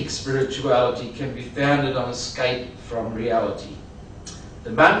authentic spirituality can be founded on escape from reality. The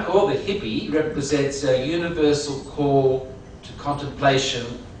monk or the hippie represents our universal call to contemplation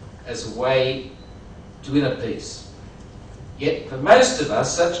as a way to inner peace. Yet for most of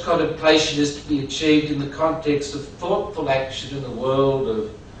us, such contemplation is to be achieved in the context of thoughtful action in the world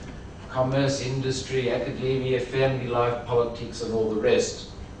of commerce, industry, academia, family life, politics and all the rest.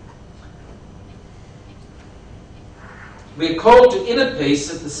 We are called to inner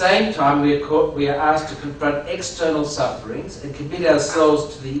peace. At the same time, we are asked to confront external sufferings and commit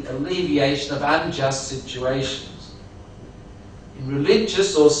ourselves to the alleviation of unjust situations. In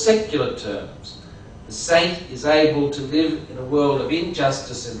religious or secular terms, the saint is able to live in a world of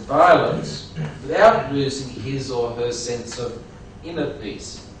injustice and violence without losing his or her sense of inner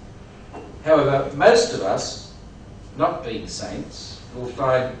peace. However, most of us, not being saints, will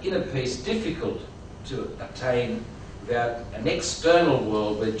find inner peace difficult to attain without an external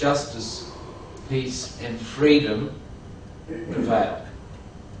world where justice, peace and freedom prevail.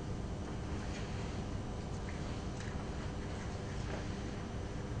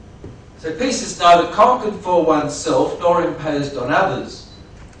 So peace is neither conquered for oneself nor imposed on others.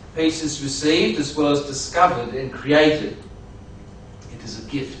 Peace is received as well as discovered and created. It is a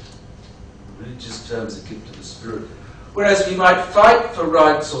gift. In religious terms, a gift of the Spirit. Whereas we might fight for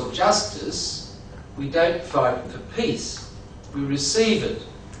rights or justice, we don't fight for peace, we receive it.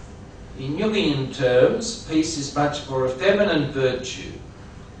 In Jungian terms, peace is much more a feminine virtue,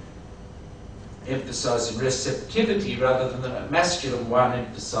 emphasising receptivity rather than a masculine one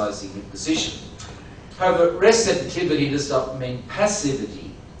emphasising imposition. However, receptivity does not mean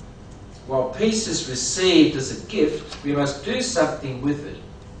passivity. While peace is received as a gift, we must do something with it.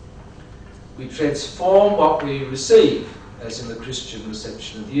 We transform what we receive, as in the Christian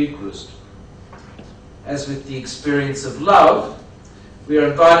reception of the Eucharist. As with the experience of love, we are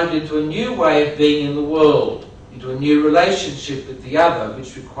invited into a new way of being in the world, into a new relationship with the other,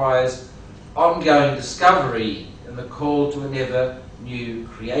 which requires ongoing discovery and the call to an ever new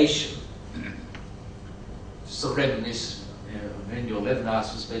creation. Just to reminisce, Emmanuel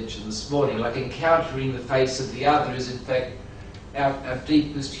Levinas was mentioned this morning, like encountering the face of the other is in fact our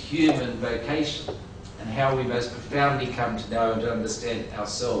deepest human vocation and how we most profoundly come to know and to understand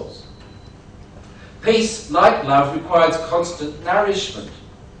ourselves. Peace, like love, requires constant nourishment.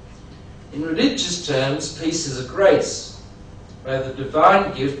 In religious terms, peace is a grace, both a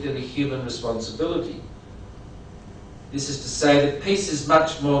divine gift and a human responsibility. This is to say that peace is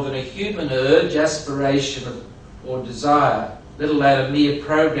much more than a human urge, aspiration, or desire, let alone a mere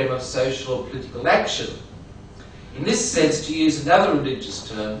program of social or political action. In this sense, to use another religious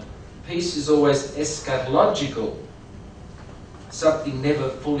term, peace is always eschatological, something never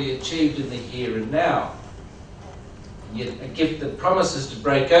fully achieved in the here and now, yet a gift that promises to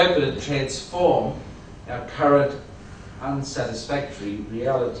break open and transform our current unsatisfactory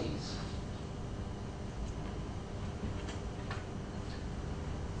realities.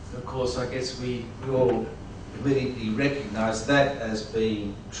 Of course, I guess we all immediately recognise that as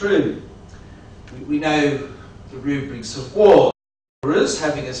being true. We know the rubrics of war. Warriors,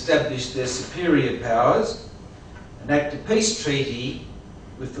 having established their superior powers, enact a peace treaty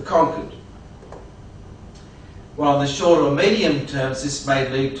with the conquered. While in the short or medium terms this may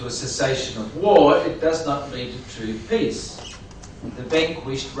lead to a cessation of war, it does not lead to true peace. The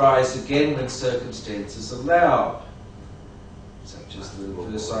vanquished rise again when circumstances allow, such as the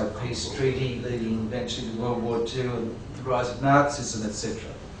Versailles Peace Treaty leading eventually to World War II and the rise of Nazism, etc.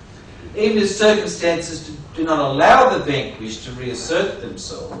 Even if circumstances do not allow the vanquished to reassert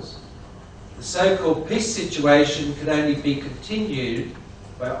themselves, the so-called peace situation can only be continued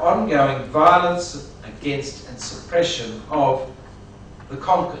by ongoing violence against and suppression of the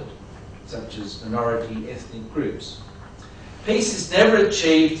conquered, such as minority ethnic groups. Peace is never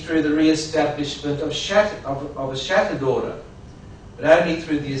achieved through the re-establishment of a shattered order, but only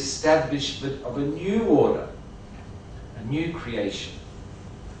through the establishment of a new order, a new creation.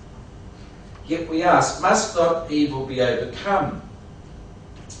 Yet we ask, must not evil be overcome?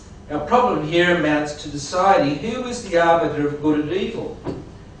 Our problem here amounts to deciding who is the arbiter of good and evil.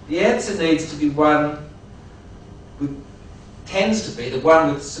 The answer needs to be tends to be the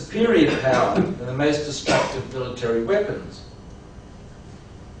one with superior power and the most destructive military weapons.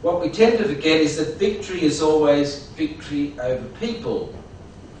 What we tend to forget is that victory is always victory over people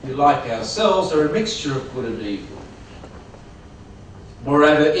who, like ourselves, are a mixture of good and evil.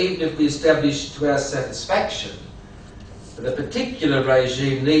 Moreover, even if we establish to our satisfaction that a particular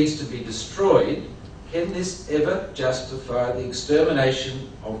regime needs to be destroyed, can this ever justify the extermination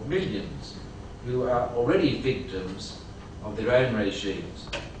of millions who are already victims of their own regimes?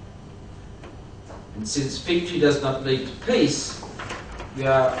 And since victory does not lead to peace, we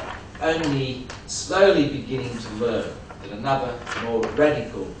are only slowly beginning to learn that another, more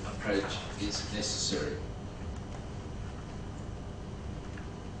radical approach is necessary.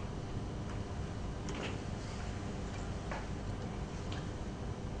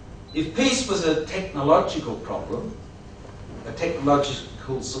 If peace was a technological problem, a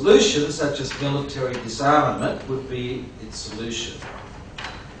technological solution such as military disarmament would be its solution.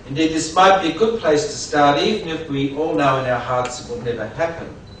 Indeed, this might be a good place to start, even if we all know in our hearts it will never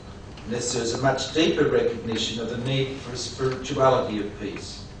happen, unless there is a much deeper recognition of the need for a spirituality of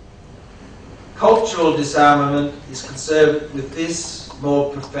peace. Cultural disarmament is concerned with this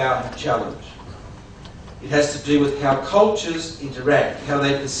more profound challenge. It has to do with how cultures interact, how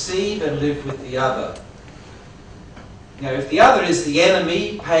they perceive and live with the other. Now, if the other is the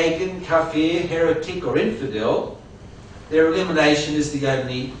enemy, pagan, kafir, heretic or infidel, their elimination is the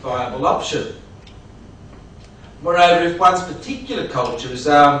only viable option. Moreover, if one's particular culture is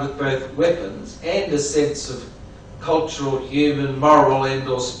armed with both weapons and a sense of cultural, human, moral and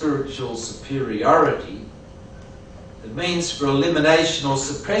or spiritual superiority, the means for elimination or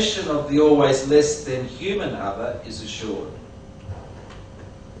suppression of the always less than human other is assured.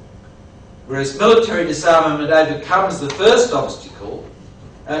 Whereas military disarmament overcomes the first obstacle,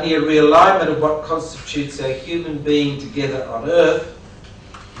 only a realignment of what constitutes our human being together on earth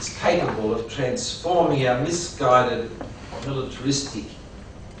is capable of transforming our misguided, militaristic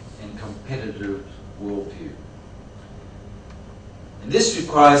and competitive worldview. And this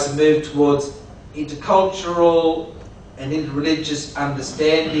requires a move towards intercultural and interreligious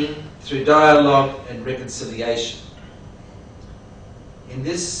understanding through dialogue and reconciliation. In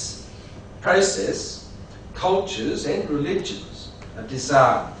this process, cultures and religions are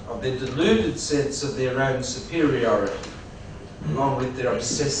disarmed of their deluded sense of their own superiority, along with their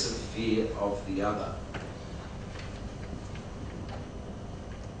obsessive fear of the other.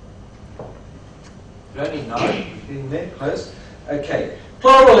 Only 9, getting there, close. Okay,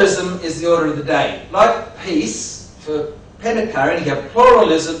 pluralism is the order of the day. Like peace, for Penacur, anyhow,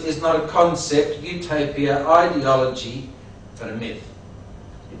 pluralism is not a concept, utopia, ideology, but a myth.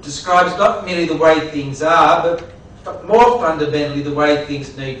 It describes not merely the way things are, but more fundamentally the way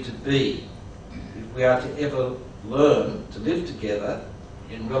things need to be, if we are to ever learn to live together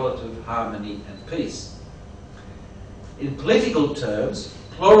in relative harmony and peace. In political terms,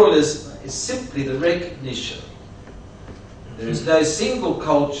 pluralism is simply the recognition There is no single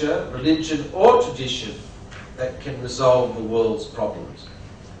culture, religion or tradition that can resolve the world's problems,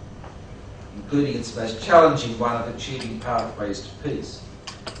 including its most challenging one of achieving pathways to peace.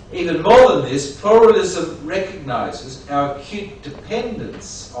 Even more than this, pluralism recognises our acute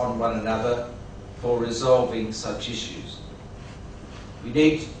dependence on one another for resolving such issues. We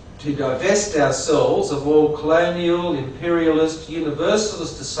need to divest ourselves of all colonial, imperialist,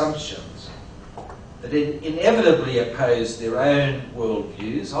 universalist assumptions that inevitably oppose their own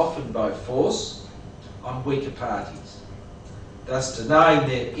worldviews, often by force, on weaker parties, thus denying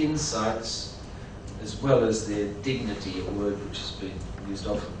their insights as well as their dignity, a word which has been used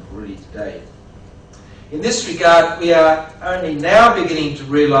often already today. In this regard, we are only now beginning to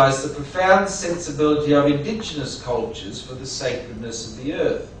realise the profound sensibility of indigenous cultures for the sacredness of the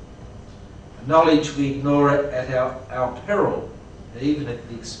earth, a knowledge we ignore at our peril, even at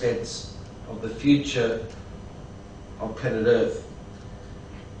the expense of the future of planet Earth.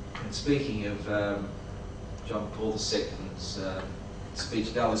 And speaking of John Paul II's speech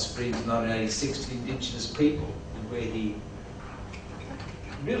at Alice Springs in 1986 to the indigenous people, where he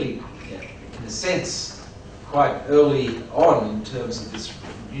really, in a sense, quite early on in terms of this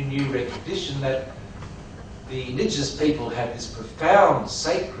new recognition that the indigenous people have this profound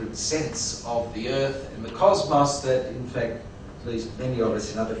sacred sense of the earth and the cosmos that, in fact, at least many of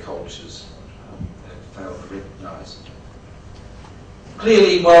us in other cultures have failed to recognise.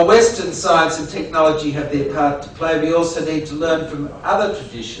 Clearly, while Western science and technology have their part to play, we also need to learn from other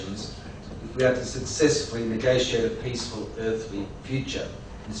traditions if we are to successfully negotiate a peaceful earthly future,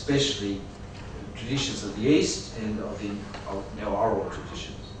 especially traditions of the East and of our oral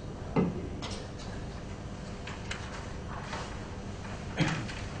traditions.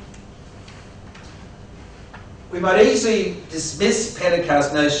 We might easily dismiss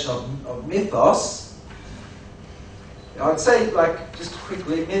Pentecost's notion of mythos. I'd say, like, just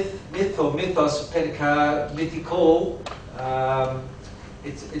quickly, myth or mythos, Pentecost, mythical,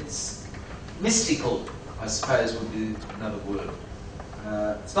 it's mystical, I suppose would be another word.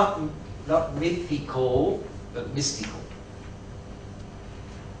 It's not mythical, but mystical.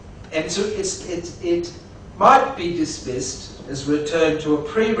 And so it might be dismissed as a return to a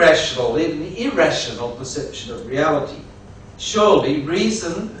pre-rational, even irrational perception of reality. Surely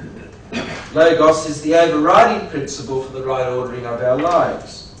reason, logos, is the overriding principle for the right ordering of our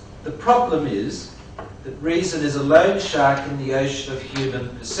lives. The problem is that reason is a lone shark in the ocean of human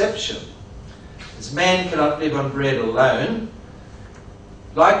perception. As man cannot live on bread alone,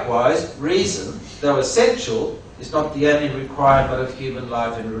 likewise, reason, though essential, is not the only requirement of human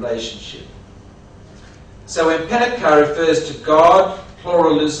life and relationship. So when Pentecost refers to God,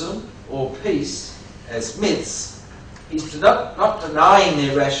 pluralism, or peace as myths, he's not denying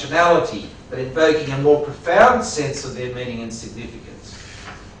their rationality, but invoking a more profound sense of their meaning and significance.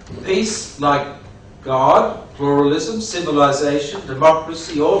 Peace, like God, pluralism, civilization,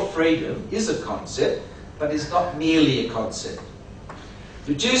 democracy, or freedom, is a concept, but is not merely a concept.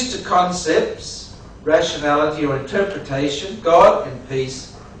 Reduced to concepts, rationality or interpretation, God and peace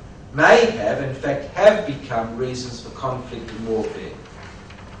may have, in fact have become, reasons for conflict and warfare.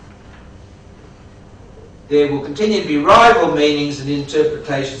 There will continue to be rival meanings and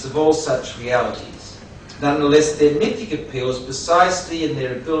interpretations of all such realities. Nonetheless, their mythic appeal is precisely in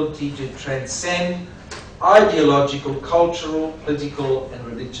their ability to transcend ideological, cultural, political and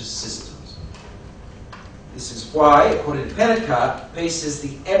religious systems. This is why, according to Pentecost, peace is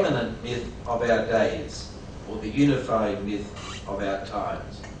the eminent myth of our days, or the unifying myth of our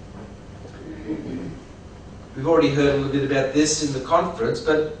times. We've already heard a little bit about this in the conference,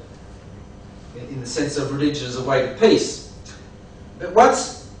 but in the sense of religion as a way to peace. But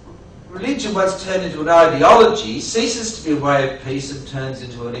religion, once turned into an ideology, ceases to be a way of peace and turns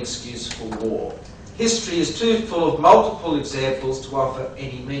into an excuse for war. History is too full of multiple examples to offer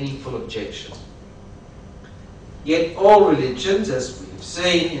any meaningful objection. Yet all religions, as we have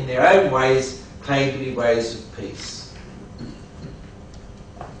seen, in their own ways, claim to be ways of peace.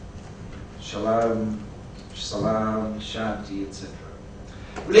 Shalom, salam, shanti, etc.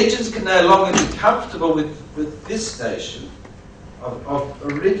 Religions can no longer be comfortable with this notion of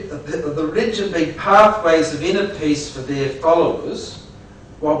the religion being pathways of inner peace for their followers,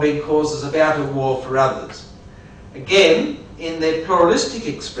 while being causes of outer war for others. Again, in their pluralistic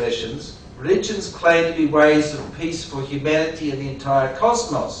expressions, religions claim to be ways of peace for humanity and the entire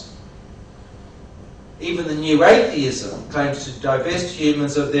cosmos. Even the new atheism claims to divest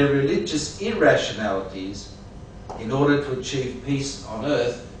humans of their religious irrationalities in order to achieve peace on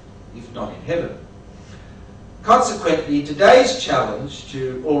earth, if not in heaven. Consequently, today's challenge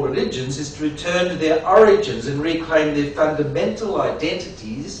to all religions is to return to their origins and reclaim their fundamental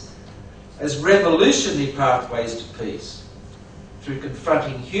identities as revolutionary pathways to peace, through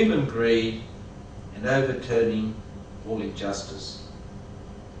confronting human greed and overturning all injustice.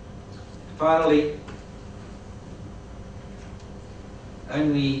 Finally,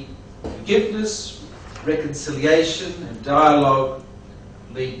 only forgiveness, reconciliation and dialogue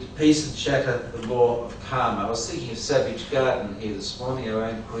lead to peace and shatter the law of karma. I was thinking of Savage Garden here this morning, our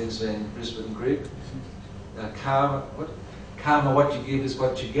own Queensland Brisbane group. Karma, what you give is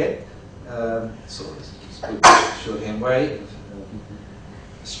what you get. Sort of it's a good shorthand way of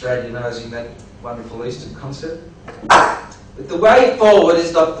Australianising that wonderful Eastern concept. But the way forward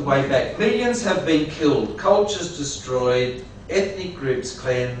is not the way back. Millions have been killed, cultures destroyed, ethnic groups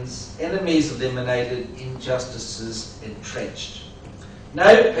cleansed, enemies eliminated, injustices entrenched.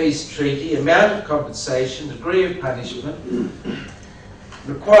 No peace treaty, amount of compensation, degree of punishment,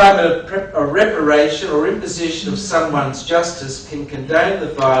 requirement of reparation or imposition of someone's justice can condone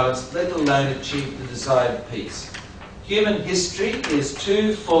the violence, let alone achieve the desired peace. Human history is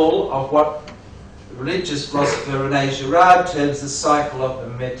too full of what the religious philosopher René Gerard terms the cycle of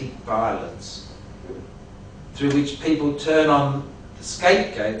mimetic violence, through which people turn on the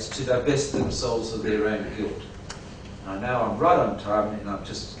scapegoats to divest themselves of their own guilt. I know I'm right on time and I'm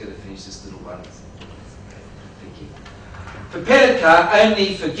just going to finish this little one. Thank you. For Pentecost,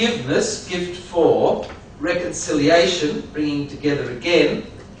 only forgiveness, gift for, reconciliation, bringing together again,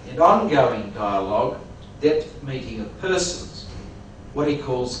 and ongoing dialogue, depth meeting of persons, what he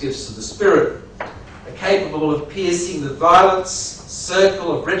calls gifts of the Spirit, are capable of piercing the violence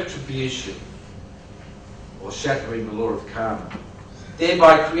circle of retribution, or shattering the law of karma,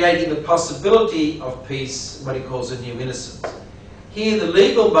 thereby creating the possibility of peace, what he calls a new innocence. Here the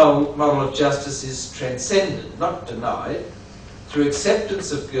legal model of justice is transcended, not denied, through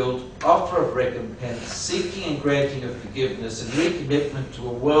acceptance of guilt, offer of recompense, seeking and granting of forgiveness, and recommitment to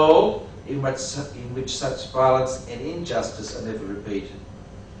a world in which such violence and injustice are never repeated.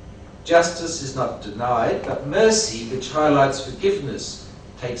 Justice is not denied, but mercy, which highlights forgiveness,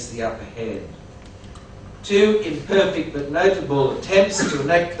 takes the upper hand. Two imperfect but notable attempts to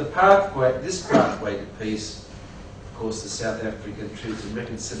enact this pathway to peace, of course the South African Truth and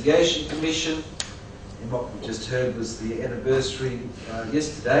Reconciliation Commission, and what we just heard was the anniversary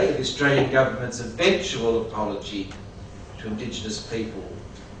yesterday of the Australian Government's eventual apology to Indigenous people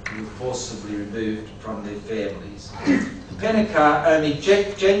who were forcibly removed from their families. Pentecost, only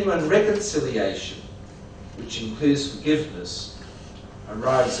genuine reconciliation, which includes forgiveness,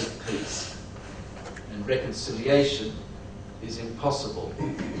 arrives at peace. And reconciliation is impossible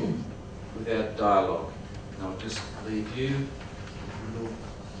without dialogue. And I'll just leave you with a little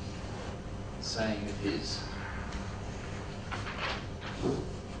saying of his.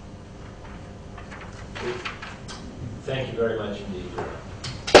 Thank you very much indeed, Gerard.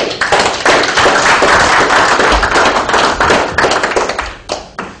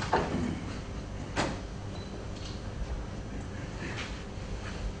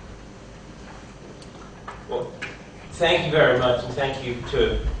 Well, thank you very much, and thank you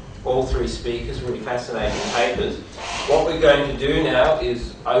to all three speakers. Really fascinating papers. What we're going to do now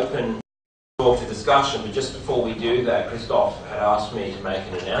is open to discussion, but just before we do that, Krzysztof had asked me to make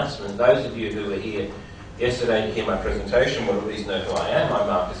an announcement. Those of you who were here yesterday to hear my presentation will at least know who I am. I'm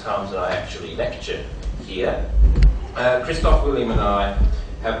Marcus Harms and I actually lecture here. Krzysztof, William and I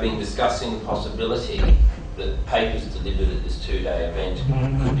have been discussing the possibility that papers delivered at this two-day event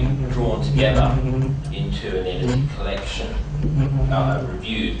could be drawn together into an edited collection,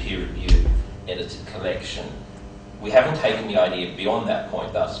 peer-reviewed edited collection. We haven't taken the idea beyond that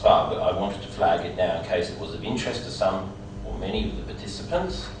point thus far, but I wanted to flag it now in case it was of interest to some or many of the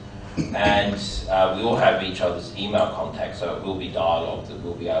participants. And we all have each other's email contact, so it will be dialogue that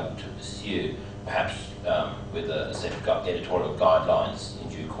we'll be able to pursue, perhaps with a set of editorial guidelines in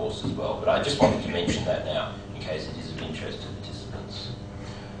due course as well. But I just wanted to mention that now in case it is of interest to participants.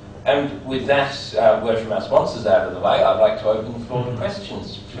 And with that word from our sponsors out of the way, I'd like to open the floor to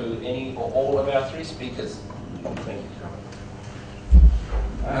questions to any or all of our three speakers. Thank you.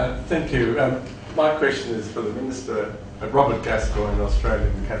 Thank you. My question is for the Minister, Robert Gascoigne,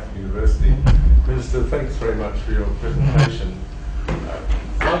 Australian Catholic University. Minister, thanks very much for your presentation.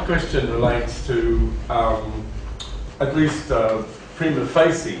 My question relates to, at least prima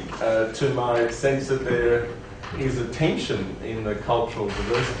facie, to my sense that there is a tension in the cultural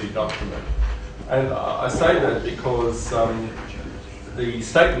diversity document. And I say that because the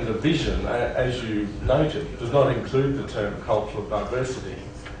statement of vision, as you noted, does not include the term cultural diversity.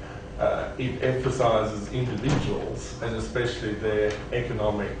 it emphasises individuals and especially their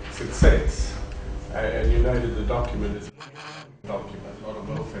economic success. And you noted the document is a document, not a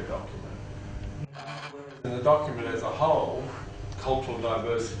welfare document. Whereas in the document as a whole, cultural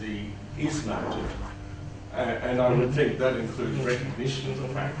diversity is noted. And I would think that includes recognition of the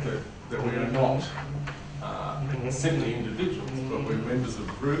fact that we are not simply individuals, but we're members of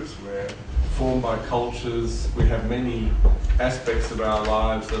groups, we're formed by cultures, we have many aspects of our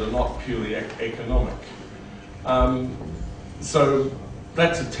lives that are not purely economic. So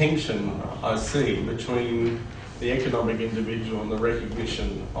that's a tension I see between the economic individual and the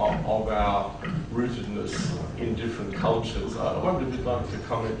recognition of our rootedness in different cultures. I wonder if you'd like to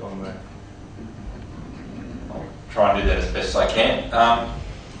comment on that. I'll try and do that as best I can. I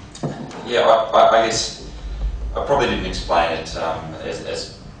guess I probably didn't explain it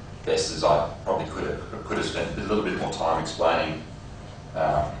as best as I probably could have spent a little bit more time explaining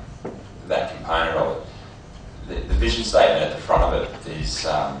that component of it. The vision statement at the front of it is,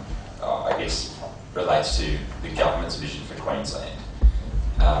 I guess, relates to the government's vision for Queensland.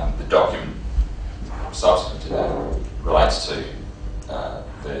 The document subsequent to that relates to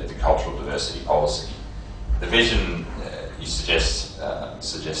the cultural diversity policy. The vision you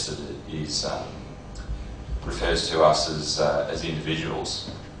suggested is refers to us as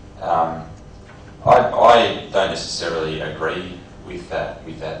individuals. I don't necessarily agree with that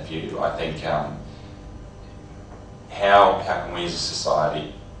view. I think how can we as a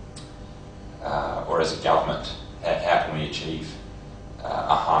society or as a government, how can we achieve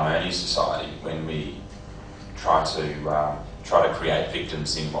a harmonious society when we try to create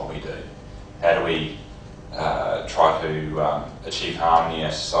victims in what we do? How do we try to achieve harmony in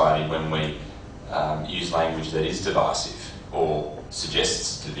our society when we use language that is divisive or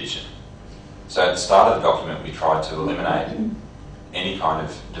suggests division? So at the start of the document we tried to eliminate any kind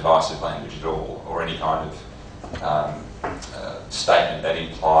of divisive language at all, or any kind of statement that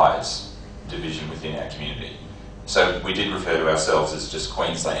implies division within our community. So we did refer to ourselves as just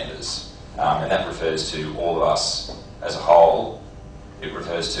Queenslanders, and that refers to all of us as a whole. It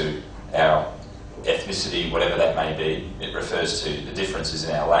refers to our ethnicity, whatever that may be. It refers to the differences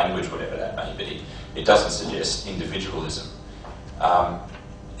in our language, whatever that may be. It doesn't suggest individualism.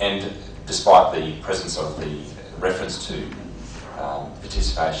 And despite the presence of the reference to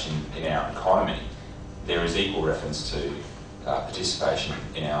participation in our economy, there is equal reference to participation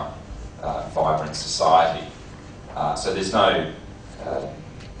in our vibrant society. So there's no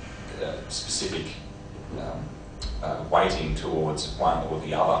specific weighting towards one or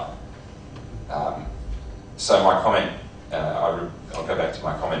the other. So my comment, I'll go back to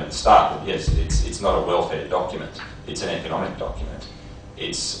my comment at the start, that yes, it's not a welfare document, it's an economic document.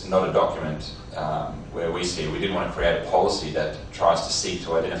 It's not a document where we didn't want to create a policy that tries to seek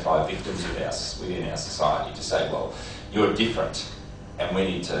to identify victims within our society, to say, well, you're different and we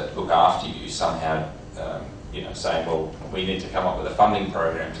need to look after you somehow, saying, well, we need to come up with a funding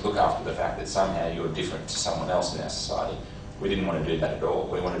program to look after the fact that somehow you're different to someone else in our society. We didn't want to do that at all.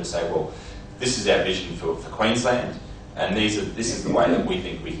 We wanted to say, well, this is our vision for Queensland, and this is the way that we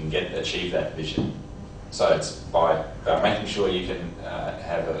think we can achieve that vision. So it's by making sure you can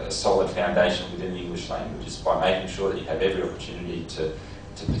have a solid foundation within the English language. It's by making sure that you have every opportunity to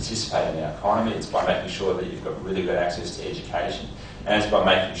participate in our economy. It's by making sure that you've got really good access to education. And it's by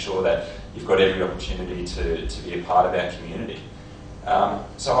making sure that you've got every opportunity to be a part of our community.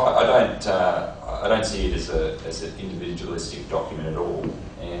 So I don't see it as an individualistic document at all.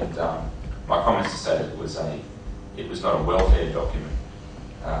 And my comments to say that it was not a welfare document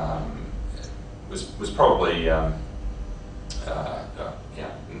was probably not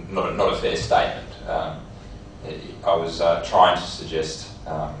a fair statement. I was trying to suggest,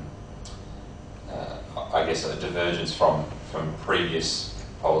 I guess, a divergence from previous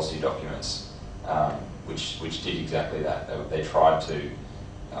policy documents, which did exactly that. They tried to,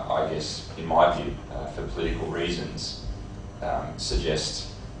 I guess, in my view, for political reasons,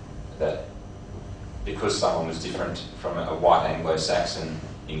 suggest that because someone was different from a white Anglo-Saxon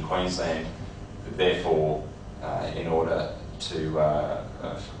in Queensland, therefore, in order to, I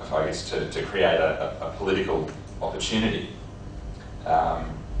guess, to create a political opportunity,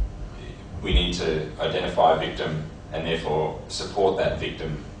 we need to identify a victim and therefore support that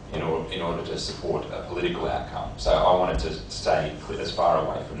victim in order to support a political outcome. So I wanted to stay as far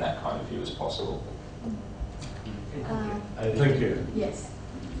away from that kind of view as possible. Thank you. Yes.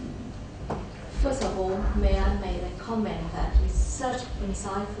 First of all, may I make a comment that it's such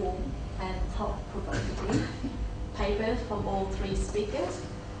insightful and thought-provoking papers from all three speakers,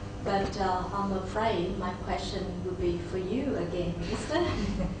 but I'm afraid my question would be for you again, Minister.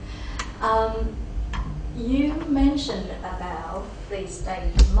 You mentioned about the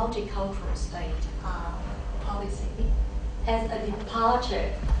state, multicultural state policy as a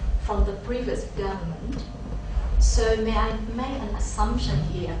departure from the previous government. So may I make an assumption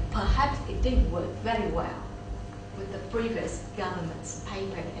here? Perhaps it didn't work very well with the previous government's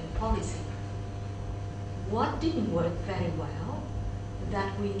paper and policy. What didn't work very well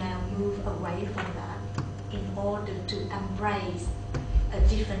that we now move away from that in order to embrace a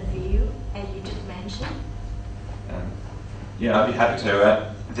different view, as you just mentioned? Yeah, I'd be happy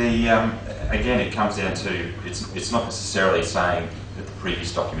to. Again, it comes down to, it's not necessarily saying that the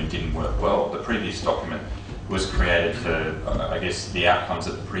previous document didn't work well. The previous document was created for, I guess, the outcomes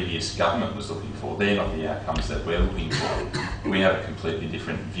that the previous government was looking for. They're not the outcomes that we're looking for. We have a completely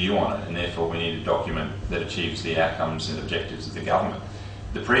different view on it, and therefore we need a document that achieves the outcomes and objectives of the government.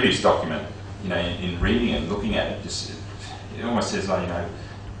 The previous document, you know, in reading it and looking at it, it almost says, like, you know,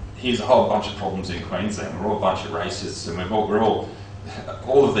 here's a whole bunch of problems in Queensland. We're all a bunch of racists, and we're all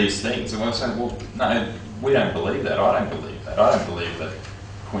of these things. And we're saying, well, no, we don't believe that. I don't believe that. I don't believe that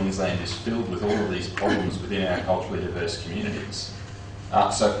Queensland is filled with all of these problems within our culturally diverse communities.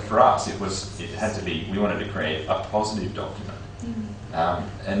 So for us, it had to be, we wanted to create a positive document.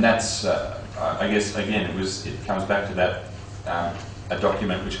 And that's, I guess, again, it comes back to that, a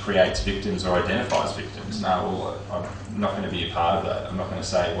document which creates victims or identifies victims. No, well, I'm not going to be a part of that. I'm not going to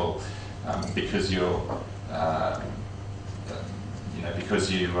say, well, because you're,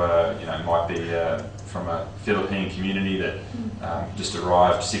 because you might be from a Philippine community that just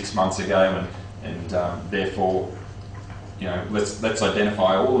arrived 6 months ago, and therefore, you know, let's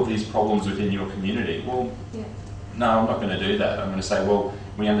identify all of these problems within your community. Well, no, I'm not going to do that. I'm going to say, well,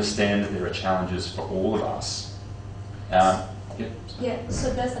 we understand that there are challenges for all of us.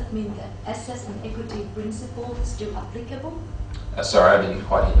 So does that mean that access and equity principle is still applicable? Sorry, I didn't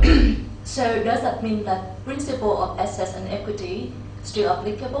quite hear that. So does that mean that principle of access and equity is still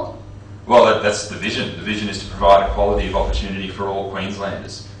applicable? Well, that's the vision. The vision is to provide equality of opportunity for all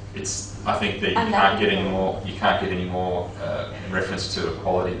Queenslanders. I think that you can't get any more. You can't get any more reference to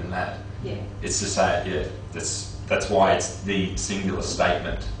equality than that. Yeah. It's to say, that's why it's the singular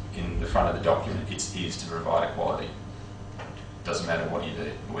statement in the front of the document. It is to provide equality. Doesn't matter what you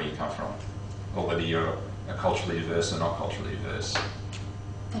do, where you come from, or whether you're a culturally diverse or not culturally diverse.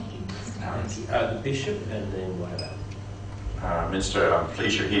 Thank you. The Bishop, and then whatever. Minister, I'm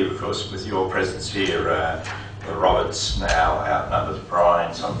pleased you're here because with your presence here, the Roberts now outnumber the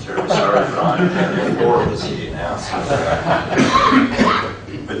Bryans. I'm terribly sorry, Brian. Four of us here now.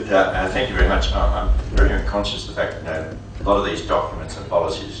 But thank you very much. I'm very conscious of the fact that a lot of these documents and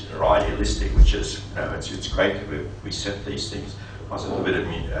policies are idealistic, which is, it's great that we set these things. I was a little bit of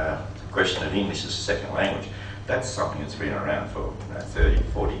the question of English as a second language. That's something that's been around for 30,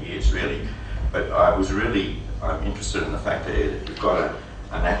 40 years, really. But I'm interested in the fact that you've got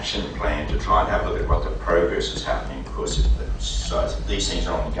an action plan to try and have a look at what the progress is happening. Of course, these things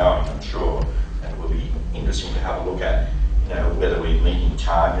are ongoing, I'm sure, and it will be interesting to have a look at, whether we're meeting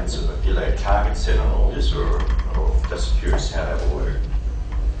targets, or do they target set on all this, or just curious how that will work.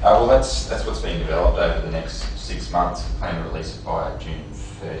 Well, that's what's being developed over the next 6 months. We plan to release it by June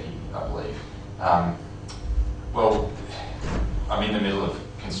 30, I believe. Well, I'm in the middle of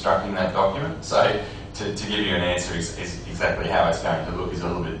constructing that document, so to give you an answer is exactly how it's going to look is a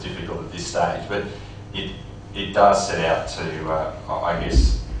little bit difficult at this stage, but it does set out to, I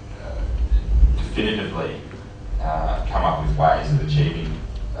guess, definitively come up with ways of achieving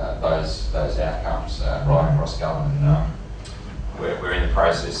those outcomes right across government. We're in the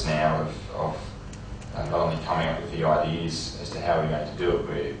process now of not only coming up with the ideas as to how we're going to do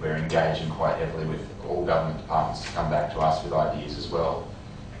it, we're engaging quite heavily with all government departments to come back to us with ideas as well.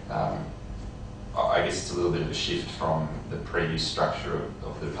 I guess it's a little bit of a shift from the previous structure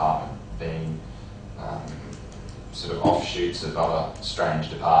of the department being sort of offshoots of other strange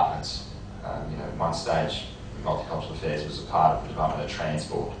departments. At one stage, Multicultural Affairs was a part of the Department of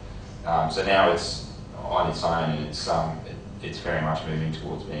Transport. So now it's on its own, and it's very much moving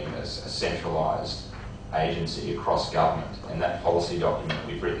towards being a centralised agency across government. And that policy document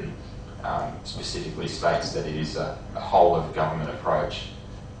we've written specifically states that it is a whole of government approach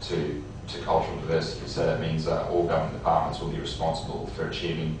to cultural diversity. So that means all government departments will be responsible for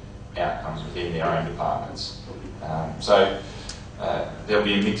achieving outcomes within their own departments. So there'll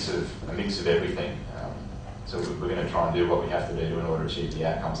be a mix of everything. So we're going to try and do what we have to do in order to achieve the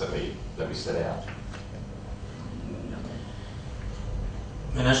outcomes that we set out.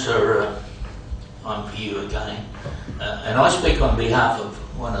 Minister, I'm for you again. And I speak on behalf of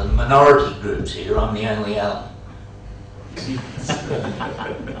one of the minority groups here. I'm the only Alan.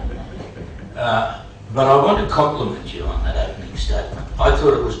 But I want to compliment you on that opening statement. I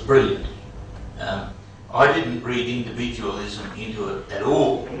thought it was brilliant. I didn't read individualism into it at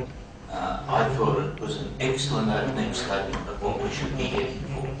all. I thought it was an excellent opening statement of what we should be heading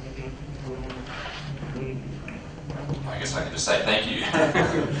for. I guess I can just say thank you.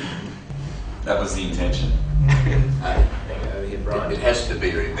 That was the intention. It has to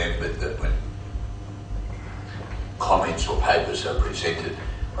be remembered that when comments or papers are presented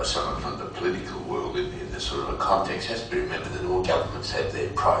by someone from the political world in this sort of a context, it has to be remembered that all governments have their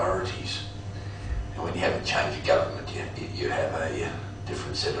priorities. And when you have a change of government, you have a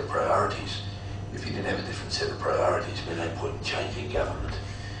different set of priorities. If you didn't have a different set of priorities, there's no point in changing government.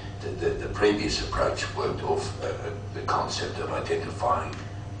 The previous approach worked off the concept of identifying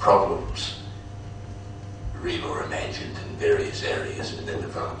problems, real or imagined, in various areas, and then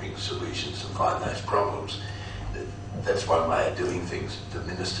developing solutions to find those problems. That's one way of doing things. The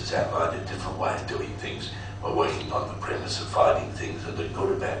ministers outlined a different way of doing things by working on the premise of finding things that are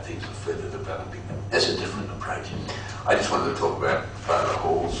good about things and further developing them. That's a different approach. I just wanted to talk about Father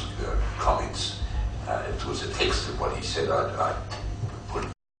Hall's comments. It was a text of what he said. I put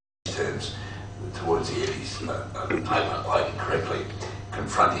in terms towards the end. I hope I'm quoting correctly.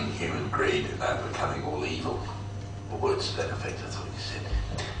 Confronting human greed and overcoming all evil. Or words to that effect, I thought he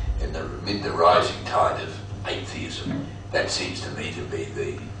said. Amid the rising tide of atheism, that seems to me to be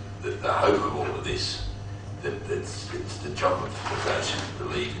the hope of all of this. It's the job of those who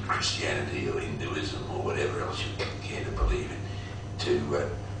believe in Christianity or Hinduism or whatever else you care to believe in, to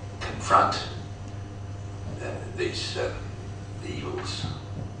confront these evils,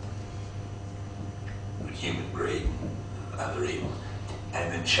 human greed, other evils,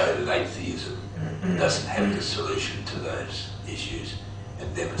 and then show that atheism doesn't have the solution to those issues,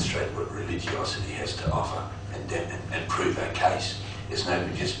 and demonstrate what religiosity has to offer, and prove our case. It's no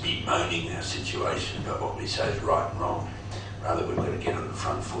good just bemoaning our situation about what we say is right and wrong. Rather, we've got to get on the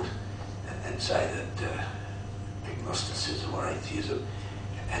front foot and say that agnosticism or atheism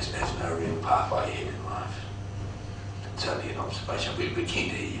has no real pathway ahead in life. It's only an observation. We're keen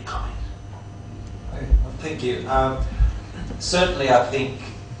to hear your comments. Well, thank you. Certainly, I think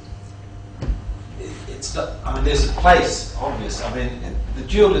it's not. I mean, there's a place, obvious. I mean, the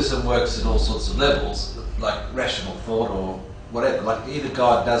dualism works at all sorts of levels, like rational thought or whatever. Like either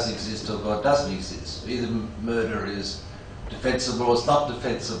God does exist or God doesn't exist. Either murder is defensible or it's not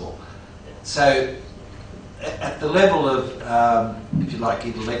defensible. So, at the level of, if you like,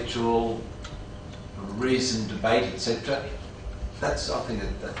 intellectual reason, debate, etc., I think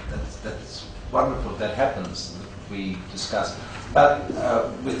that's wonderful if that happens. We discuss, but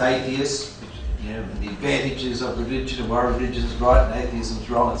with atheists, you know, the advantages of religion and why religion is right and atheism is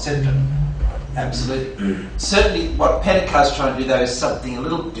wrong, etc. Absolutely. Certainly, what Pentecost is trying to do, though, is something a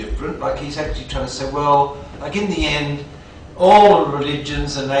little different. Like he's actually trying to say, well, like in the end, all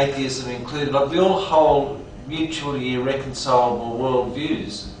religions and atheism included, like we all hold mutually irreconcilable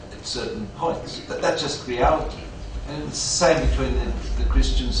worldviews at certain points. That's just reality. And it's the same between the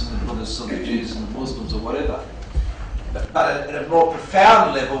Christians and the Buddhists or the Jews and the Muslims or whatever. But at a more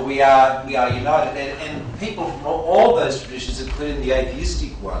profound level, we are united, and people from all those traditions, including the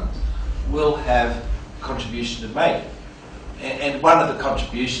atheistic ones, will have contribution to make. And one of the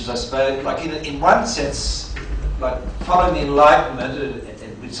contributions, I suppose, like in one sense, like following the Enlightenment,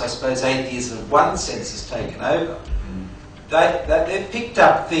 which I suppose atheism in one sense has taken over, they've picked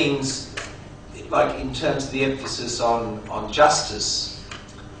up things like in terms of the emphasis on justice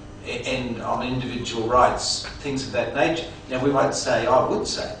and on individual rights, things of that nature. Now we might say, I would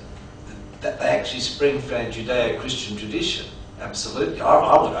say, that they actually spring from a Judeo-Christian tradition. Absolutely,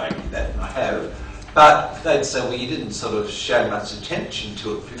 I would argue that, and I have. But they'd say, well, you didn't sort of show much attention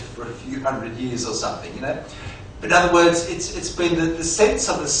to it for a few hundred years or something, you know. But in other words, it's been the sense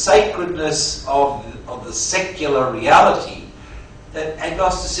of the sacredness of the secular reality that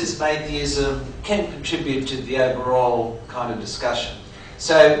agnosticism, atheism can contribute to the overall kind of discussion.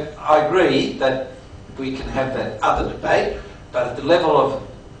 So I agree that we can have that other debate, but at the level of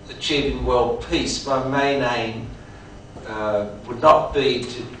achieving world peace, my main aim would not be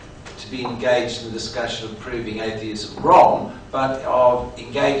to be engaged in the discussion of proving atheism wrong, but of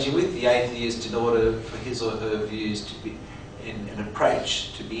engaging with the atheist in order for his or her views to be, an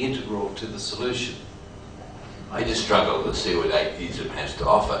approach to be integral to the solution. I just struggle to see what atheism has to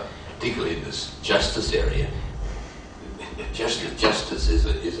offer, particularly in this justice area. Justice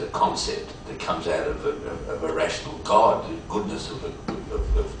is a concept that comes out of a rational God, the goodness of a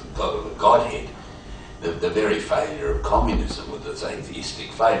Godhead. the very failure of communism with its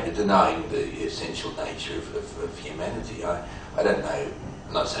atheistic failure, denying the essential nature of humanity. I don't know,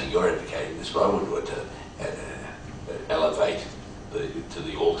 I'm not saying you're advocating this, but I would want to elevate to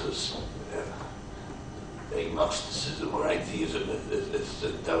the altars agnosticism or atheism,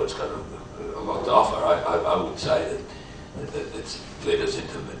 though it's got a lot to offer. I would say that it's led us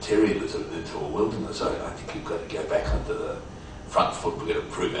into materialism, into a wilderness. I think you've got to go back onto the front foot. We've got to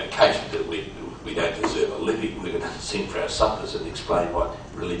prove our case that we don't deserve a living. We're going to sing for our suppers and explain what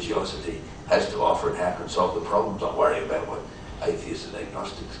religiosity has to offer and how it can solve the problems. Not worry about what atheists and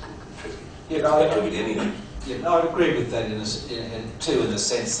agnostics can contribute. Yeah, no, contribute anything. Yeah, no, I agree with that too, in the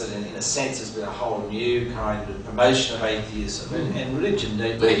sense that in a sense there's been a whole new kind of promotion of atheism and religion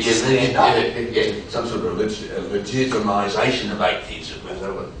needs to stand up. Yeah, some sort of legitimisation of atheism. Is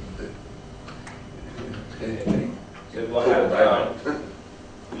that what? So we'll have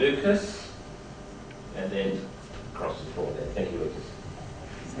Lucas, and then across the floor there. Thank you, Lucas.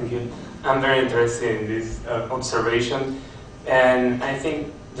 Thank you. I'm very interested in this observation, and I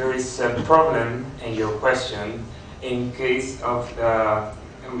think there is a problem in your question in case of,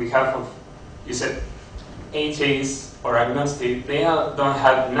 on behalf of, you said, atheists or agnostic, they don't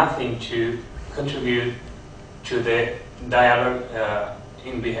have nothing to contribute to the dialogue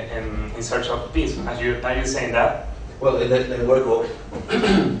in search of peace. Are you saying that? Well, they work off.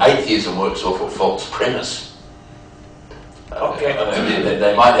 Atheism works off a false premise. Okay.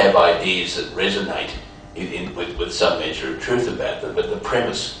 They might have ideas that resonate with some measure of truth about them, but the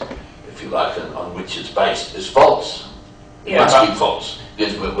premise, if you like, on which it's based is false. It must be false.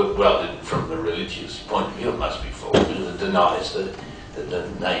 Because, well, from the religious point of view, it must be false because it denies the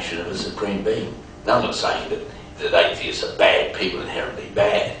nation of a supreme being. Now, I'm not saying that atheists are bad people, inherently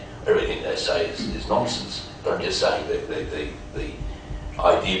bad. Everything they say is nonsense. But I'm just saying that the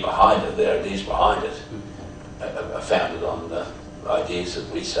idea behind it, the ideas behind it, are founded on the ideas that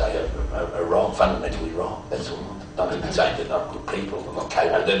we say are wrong, fundamentally wrong. That's all. I'm not saying they're not good people, they're not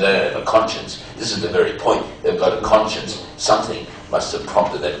capable, they don't have a conscience. This is the very point. They've got a conscience. Something must have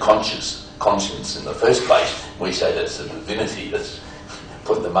prompted that conscience in the first place. We say that's the divinity that's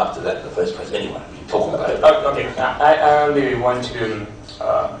put them up to that in the first place. Anyway, we can talk about it. Okay, I only want to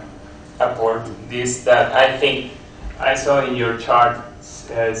apport this, that I think I saw in your chart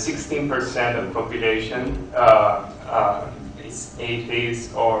 16% of population is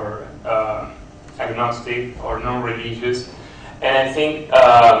atheist or agnostic or non-religious, and I think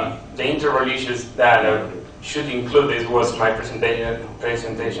the interreligious dialogue should include, this was my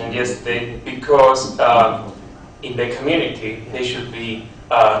presentation yesterday, because in the community they should be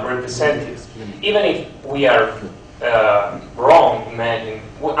represented. Even if we are wrong, imagine,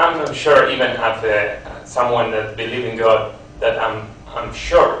 I'm not sure even as someone that believes in God that I'm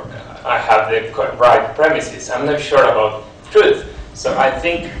sure I have the right premises. I'm not sure about truth. So I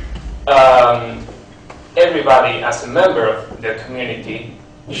think everybody as a member of the community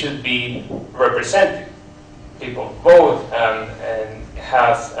should be represented. People vote and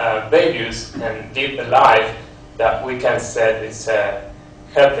has values and live a life that we can say is a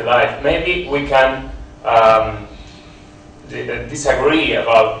healthy life. Maybe we can disagree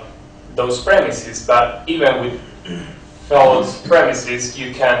about those premises, but even with those premises,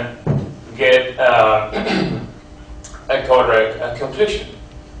 you can get a correct conclusion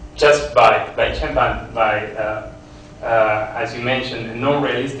just by as you mentioned, a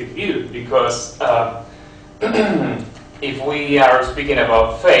non-realistic view. Because if we are speaking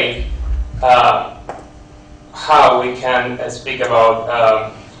about faith, how we can speak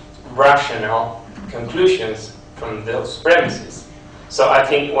about rational conclusions from those premises? So I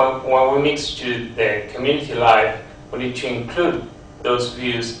think when we mix to the community life, we need to include those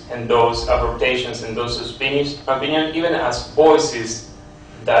views and those apportations and those opinions even as voices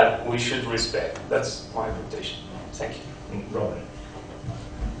that we should respect. That's my apportation. Thank you. Robert.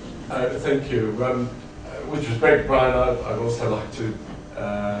 Thank you. With respect, Brian, I'd also like to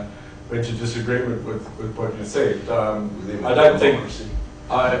mention disagreement with what you said. I don't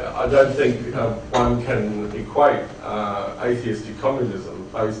think one can equate atheistic communism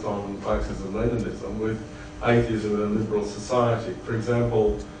based on Marxism-Leninism with atheism in a liberal society. For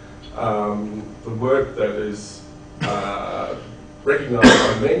example, the work that is recognised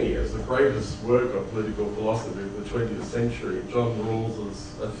by many as the greatest work of political philosophy of the 20th century, John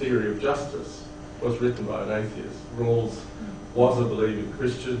Rawls's A Theory of Justice, was written by an atheist. Rawls was a believing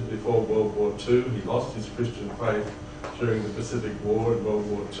Christian before World War II. He lost his Christian faith during the Pacific War and World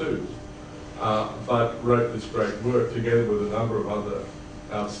War II, but wrote this great work together with a number of other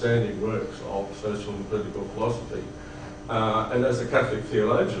outstanding works of social and political philosophy. And as a Catholic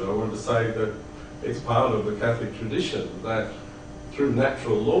theologian, I want to say that it's part of the Catholic tradition that through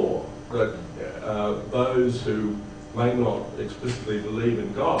natural law, that those who may not explicitly believe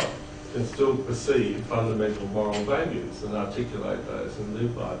in God can still perceive fundamental moral values and articulate those and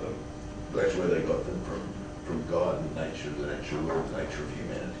live by them. That's where they got them from God and nature, the natural law, the nature of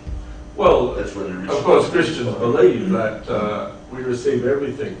humanity. Well, that's where of course Christians believe that we receive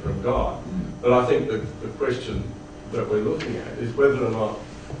everything from God, but I think the question that we're looking at is whether or not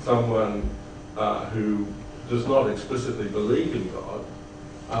someone who does not explicitly believe in God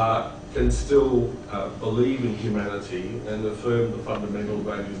can still believe in humanity and affirm the fundamental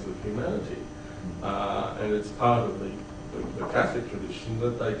values of humanity. And it's part of the Catholic tradition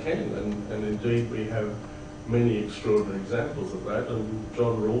that they can, and indeed we have many extraordinary examples of that, and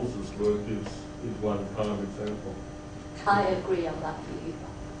John Rawls's work is one prime example. I agree on that view.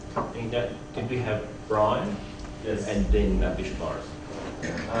 Did we have Brian? Yes. And then Bishop Morris.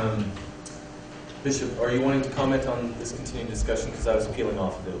 Bishop, are you wanting to comment on this continuing discussion? Because I was peeling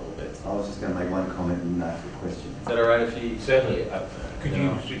off of it a little bit. I was just going to make one comment and ask a question. Is that all right if you... Certainly. Could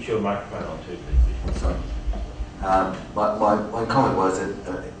you switch your microphone on too, please, Bishop? Sorry. My comment was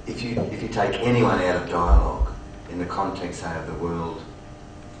that if you take anyone out of dialogue in the context, say, of the world,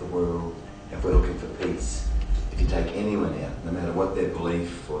 if we're looking for peace, if you take anyone out, no matter what their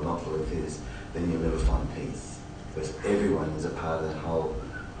belief or not belief is, then you'll never find peace. Because everyone is a part of that whole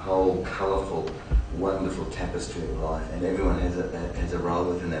colourful, wonderful tapestry of life, and everyone has a role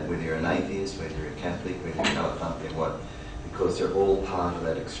within that, whether you're an atheist, whether you're a Catholic, whether you're Cavallucci, what, because they're all part of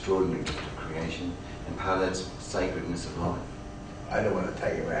that extraordinary gift of creation and part of that sacredness of life. I don't want to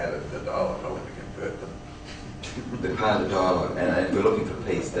take them out of the dialogue, I want to convert them. They're part of the dialogue, and we're looking for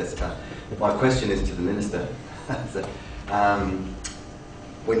peace. That's my question is to the Minister. So,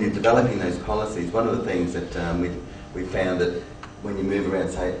 when you're developing those policies, one of the things that we found that when you move around,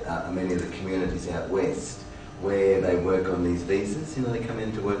 say, many of the communities out west, where they work on these visas, they come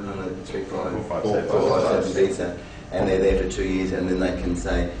in to work on a 457 visa, and they're there for 2 years, and then they can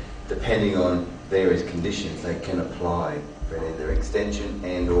say, depending on various conditions, they can apply for either extension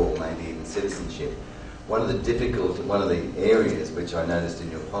and or maybe even citizenship. One of the areas which I noticed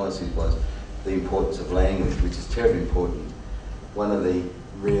in your policies was the importance of language, which is terribly important. One of the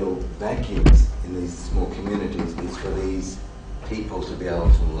real vacuums in these small communities is for these people to be able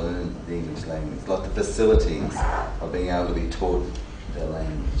to learn the English language, like the facilities of being able to be taught their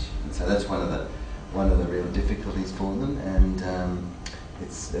language. And so that's one of the real difficulties for them. And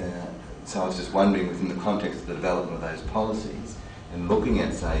so I was just wondering, within the context of the development of those policies, and looking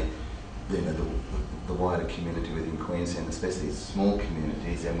at, say, the wider community within Queensland, especially small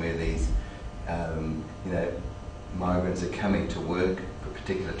communities, and where these migrants are coming to work for a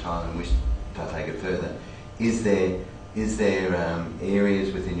particular time and wish to take it further, is there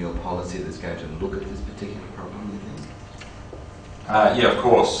areas within your policy that's going to look at this particular problem, you think? Yeah, of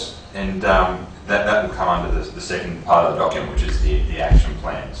course, and that will come under the second part of the document, which is the action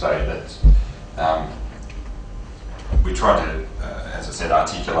plan. So that we try to, as I said,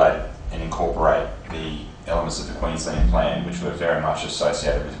 articulate and incorporate the elements of the Queensland plan, which were very much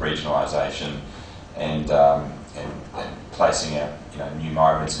associated with regionalisation and placing out new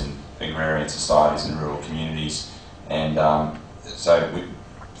migrants in agrarian societies and rural communities, and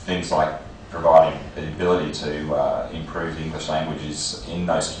things like providing the ability to improve English languages in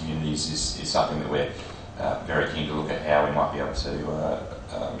those communities is something that we're very keen to look at how we might be able to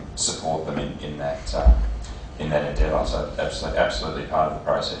support them in that endeavour. So absolutely part of the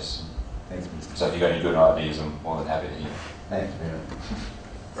process. Thanks, Mr. So if you've got any good ideas, I'm more than happy to hear. Thanks very much.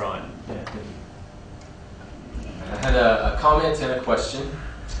 Brian. Yeah. I had a comment and a question.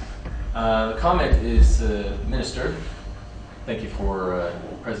 The comment is, Minister, thank you for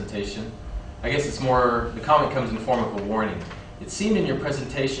the presentation. I guess it's more, the comment comes in the form of a warning. It seemed in your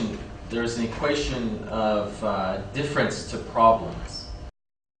presentation there's an equation of difference to problems,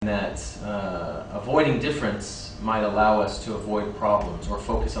 and that avoiding difference might allow us to avoid problems or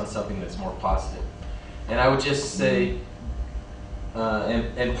focus on something that's more positive. And I would just say,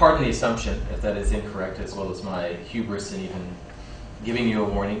 and pardon the assumption if that is incorrect, as well as my hubris in even giving you a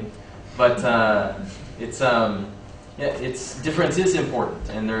warning, but difference is important,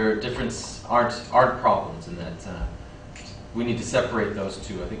 and their difference aren't problems, and that we need to separate those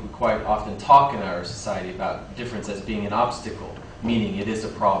two. I think we quite often talk in our society about difference as being an obstacle, meaning it is a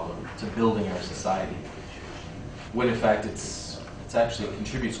problem to building our society, when in fact it's actually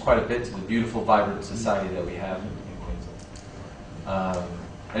contributes quite a bit to the beautiful, vibrant society that we have in Queensland.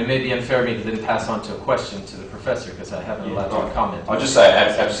 And it may be unfair of me to then pass on to a question to the professor, because I haven't allowed to comment. I'll just say I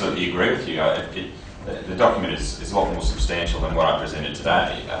absolutely agree with you. The document is a lot more substantial than what I presented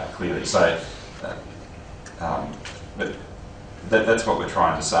today, clearly. So but that's what we're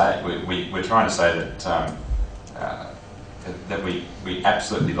trying to say. We're trying to say that that we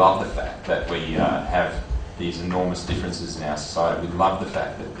absolutely love the fact that we have these enormous differences in our society. We love the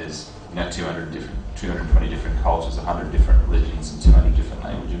fact that there's 220 different cultures, 100 different religions, and 200 different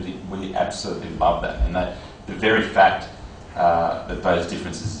languages. We absolutely love that, and that the very fact that those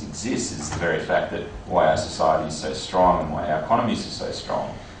differences exist is the very fact that why our society is so strong and why our economies are so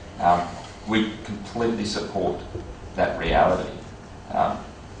strong. We completely support that reality.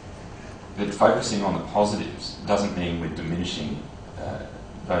 But focusing on the positives doesn't mean we're diminishing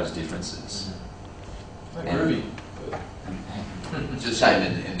those differences. It's the same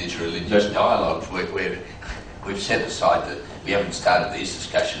in interreligious dialogues where we've set aside that we haven't started these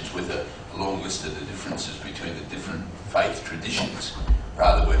discussions with a long list of the differences between the different faith traditions.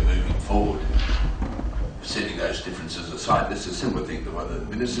 Rather, we're moving forward, setting those differences aside. This is a similar thing to what the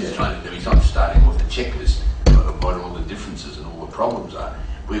minister's trying to do. He's not starting off a checklist of what all the differences and all the problems are.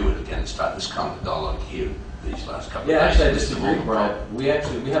 We were going to start this kind of dialogue here these last couple of days. Yeah, actually, I disagree, Brian. We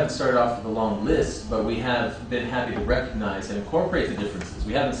haven't started off with a long list, but we have been happy to recognize and incorporate the differences.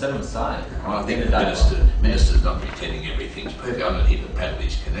 We haven't set them aside. Well, I think the minister's not pretending everything's perfect. I'm not here to paddle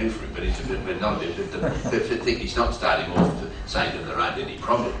his canoe for him, but he's not starting off saying that there aren't any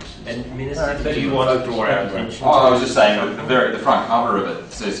problems. And Minister, do you want to draw our attention? I was just saying, the front cover of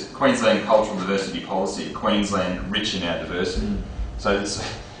it says Queensland Cultural Diversity Policy, Queensland rich in our diversity. So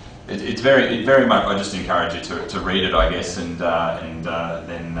it's very much. I just encourage you to read it, I guess, and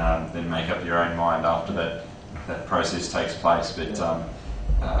then make up your own mind after that process takes place. But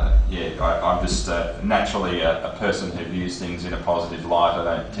I'm just naturally a person who views things in a positive light. I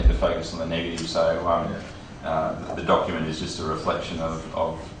don't tend to focus on the negative. So the document is just a reflection of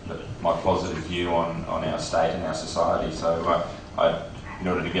my positive view on our state and our society. So in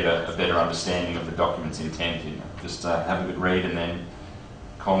order to get a better understanding of the document's intent, just have a good read and then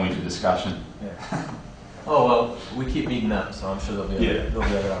call me to discussion. Yeah. Oh, well, we keep meeting up, so I'm sure there'll be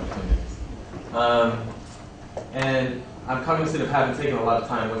other opportunities. And I'm cognizant of having taken a lot of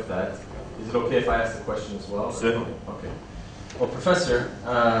time with that. Is it okay if I ask the question as well? Certainly. Okay. Well, Professor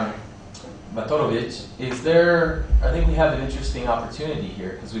Batorowicz, I think we have an interesting opportunity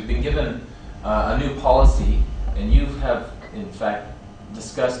here, because we've been given a new policy, and you have, in fact,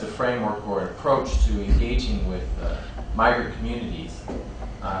 discussed a framework or an approach to engaging with migrant communities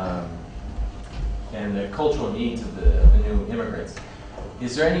and the cultural needs of the new immigrants.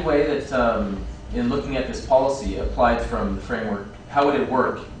 Is there any way that, in looking at this policy applied from the framework, how would it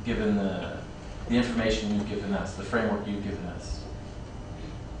work given the information you've given us, the framework you've given us?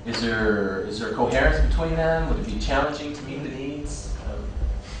 Is there coherence between them? Would it be challenging to meet the needs?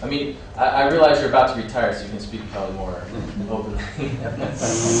 I realize you're about to retire, so you can speak probably more openly.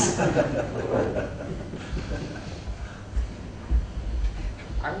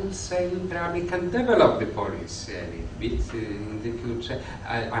 I would say we probably can develop the policy a little bit in the future.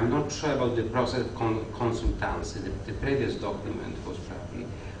 I'm not sure about the process of consultancy. The previous document was probably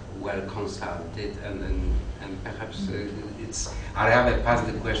well consulted, and perhaps I rather pass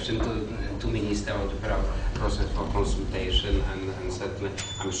the question to Minister about the process for consultation, and certainly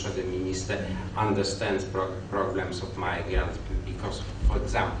I'm sure the Minister understands problems of migrants because, for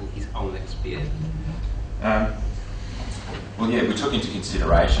example, his own experience. Well, yeah, we took into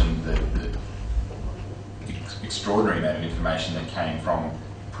consideration the extraordinary amount of information that came from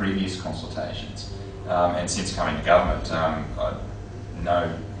previous consultations. And since coming to government, I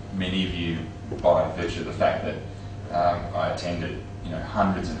know many of you, by virtue of the fact that I attended,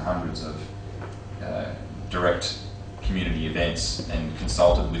 hundreds and hundreds of direct community events and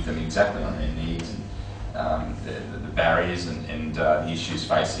consulted with them exactly on their needs and the barriers and the issues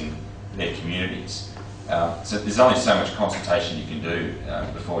facing their communities. So there's only so much consultation you can do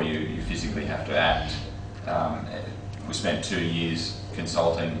before you physically have to act. We spent 2 years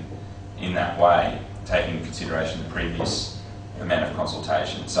consulting in that way, taking into consideration the previous amount of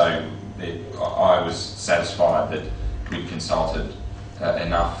consultation. So I was satisfied that we'd consulted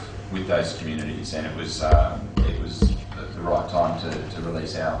enough with those communities, and it was the right time to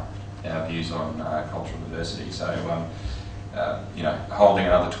release our views on cultural diversity. So. Holding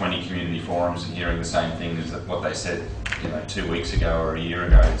another 20 community forums and hearing the same thing as what they said, 2 weeks ago or a year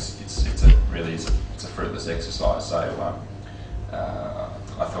ago, it's a fruitless exercise. So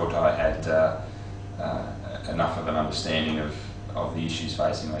I thought I had enough of an understanding of the issues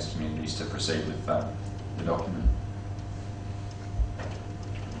facing those communities to proceed with the document.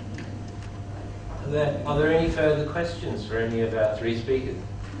 Are there any further questions for any of our three speakers?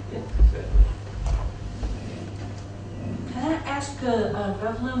 Yes, certainly. Can I ask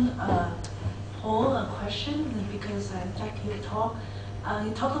Reverend Paul a question because I like your talk.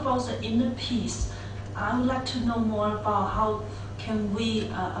 You talk about the inner peace. I would like to know more about how can we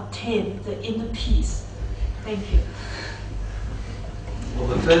obtain the inner peace. Thank you. Well,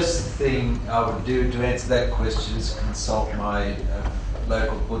 the first thing I would do to answer that question is consult my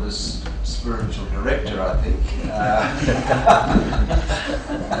local Buddhist spiritual director, I think.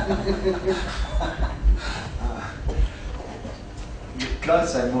 Can I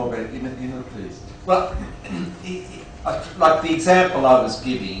say more about inner peace? Well, like the example I was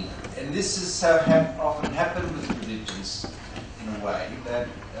giving, and this is so often happened with religions in a way, that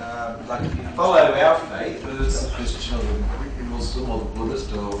like if you follow our faith, whether it's the Christian or the Muslim or the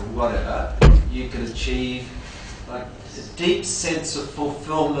Buddhist or whatever, you can achieve like a deep sense of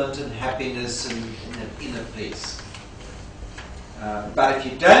fulfillment and happiness and inner peace. But if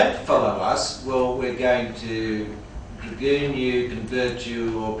you don't follow us, well, we're going to dragoon you, convert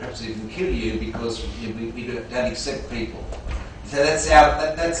you, or perhaps even kill you because we don't accept people. So that's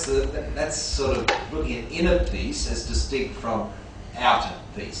sort of looking at inner peace as distinct from outer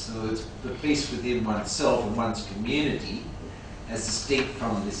peace. So it's the peace within oneself and one's community as distinct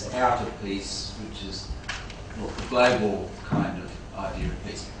from this outer peace, which is the global kind of idea of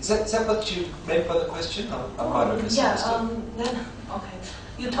peace. Is that what you meant by the question? I might have misunderstood. Okay.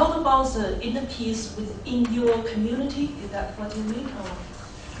 You talk about the inner peace within your community. Is that what you mean? Or?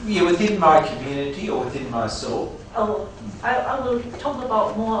 Yeah, within my community or within myself. Oh, I will talk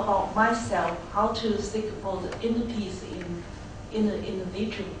about more about myself. How to seek for the inner peace in the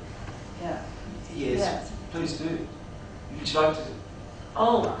individual. Yeah. Yes. Please do. Would you like to?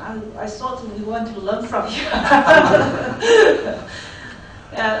 Oh, I thought we want to learn from you.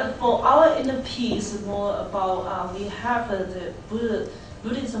 For our inner peace, more about we have the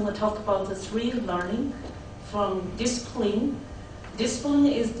Buddhism will talk about the three learning from discipline. Discipline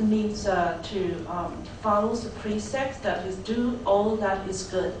means to follow the precepts, that is, do all that is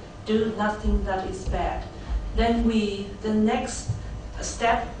good, do nothing that is bad. Then the next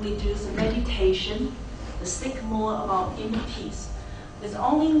step, we do the meditation, to think more about inner peace. It's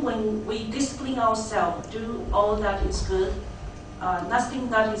only when we discipline ourselves, do all that is good, nothing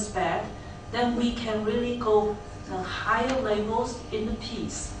that is bad, then we can really go the higher levels in the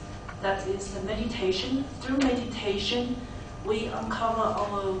peace. That is the meditation. Through meditation, we uncover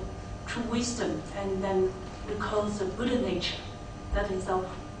our true wisdom, and then we call the Buddha nature. That is our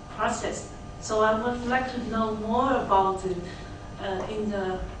process. So I would like to know more about in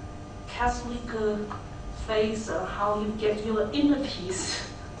the Catholic faith, how you get your inner peace.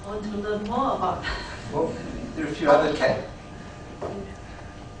 I want to learn more about that. Well, there are a few other cases.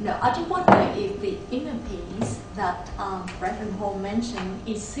 No, I just wonder if the inner peace that Reverend Paul mentioned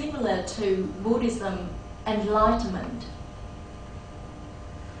is similar to Buddhism enlightenment.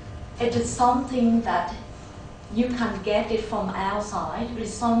 It is something that you can't get it from outside. It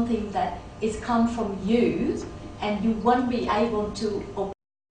is something that is come from you, and you won't be able to open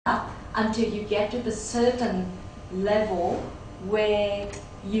up until you get to the certain level where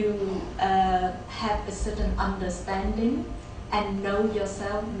you have a certain understanding and know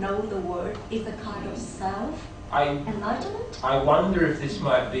yourself, know the word, is a kind of self-enlightenment? I wonder if this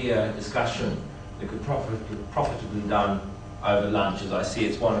might be a discussion that could profitably done over lunch. As I see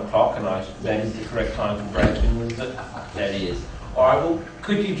it's 1 o'clock and that is the correct time for breaking, isn't it? That is. All right, well,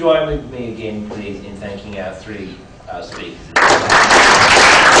 could you join with me again, please, in thanking our three speakers?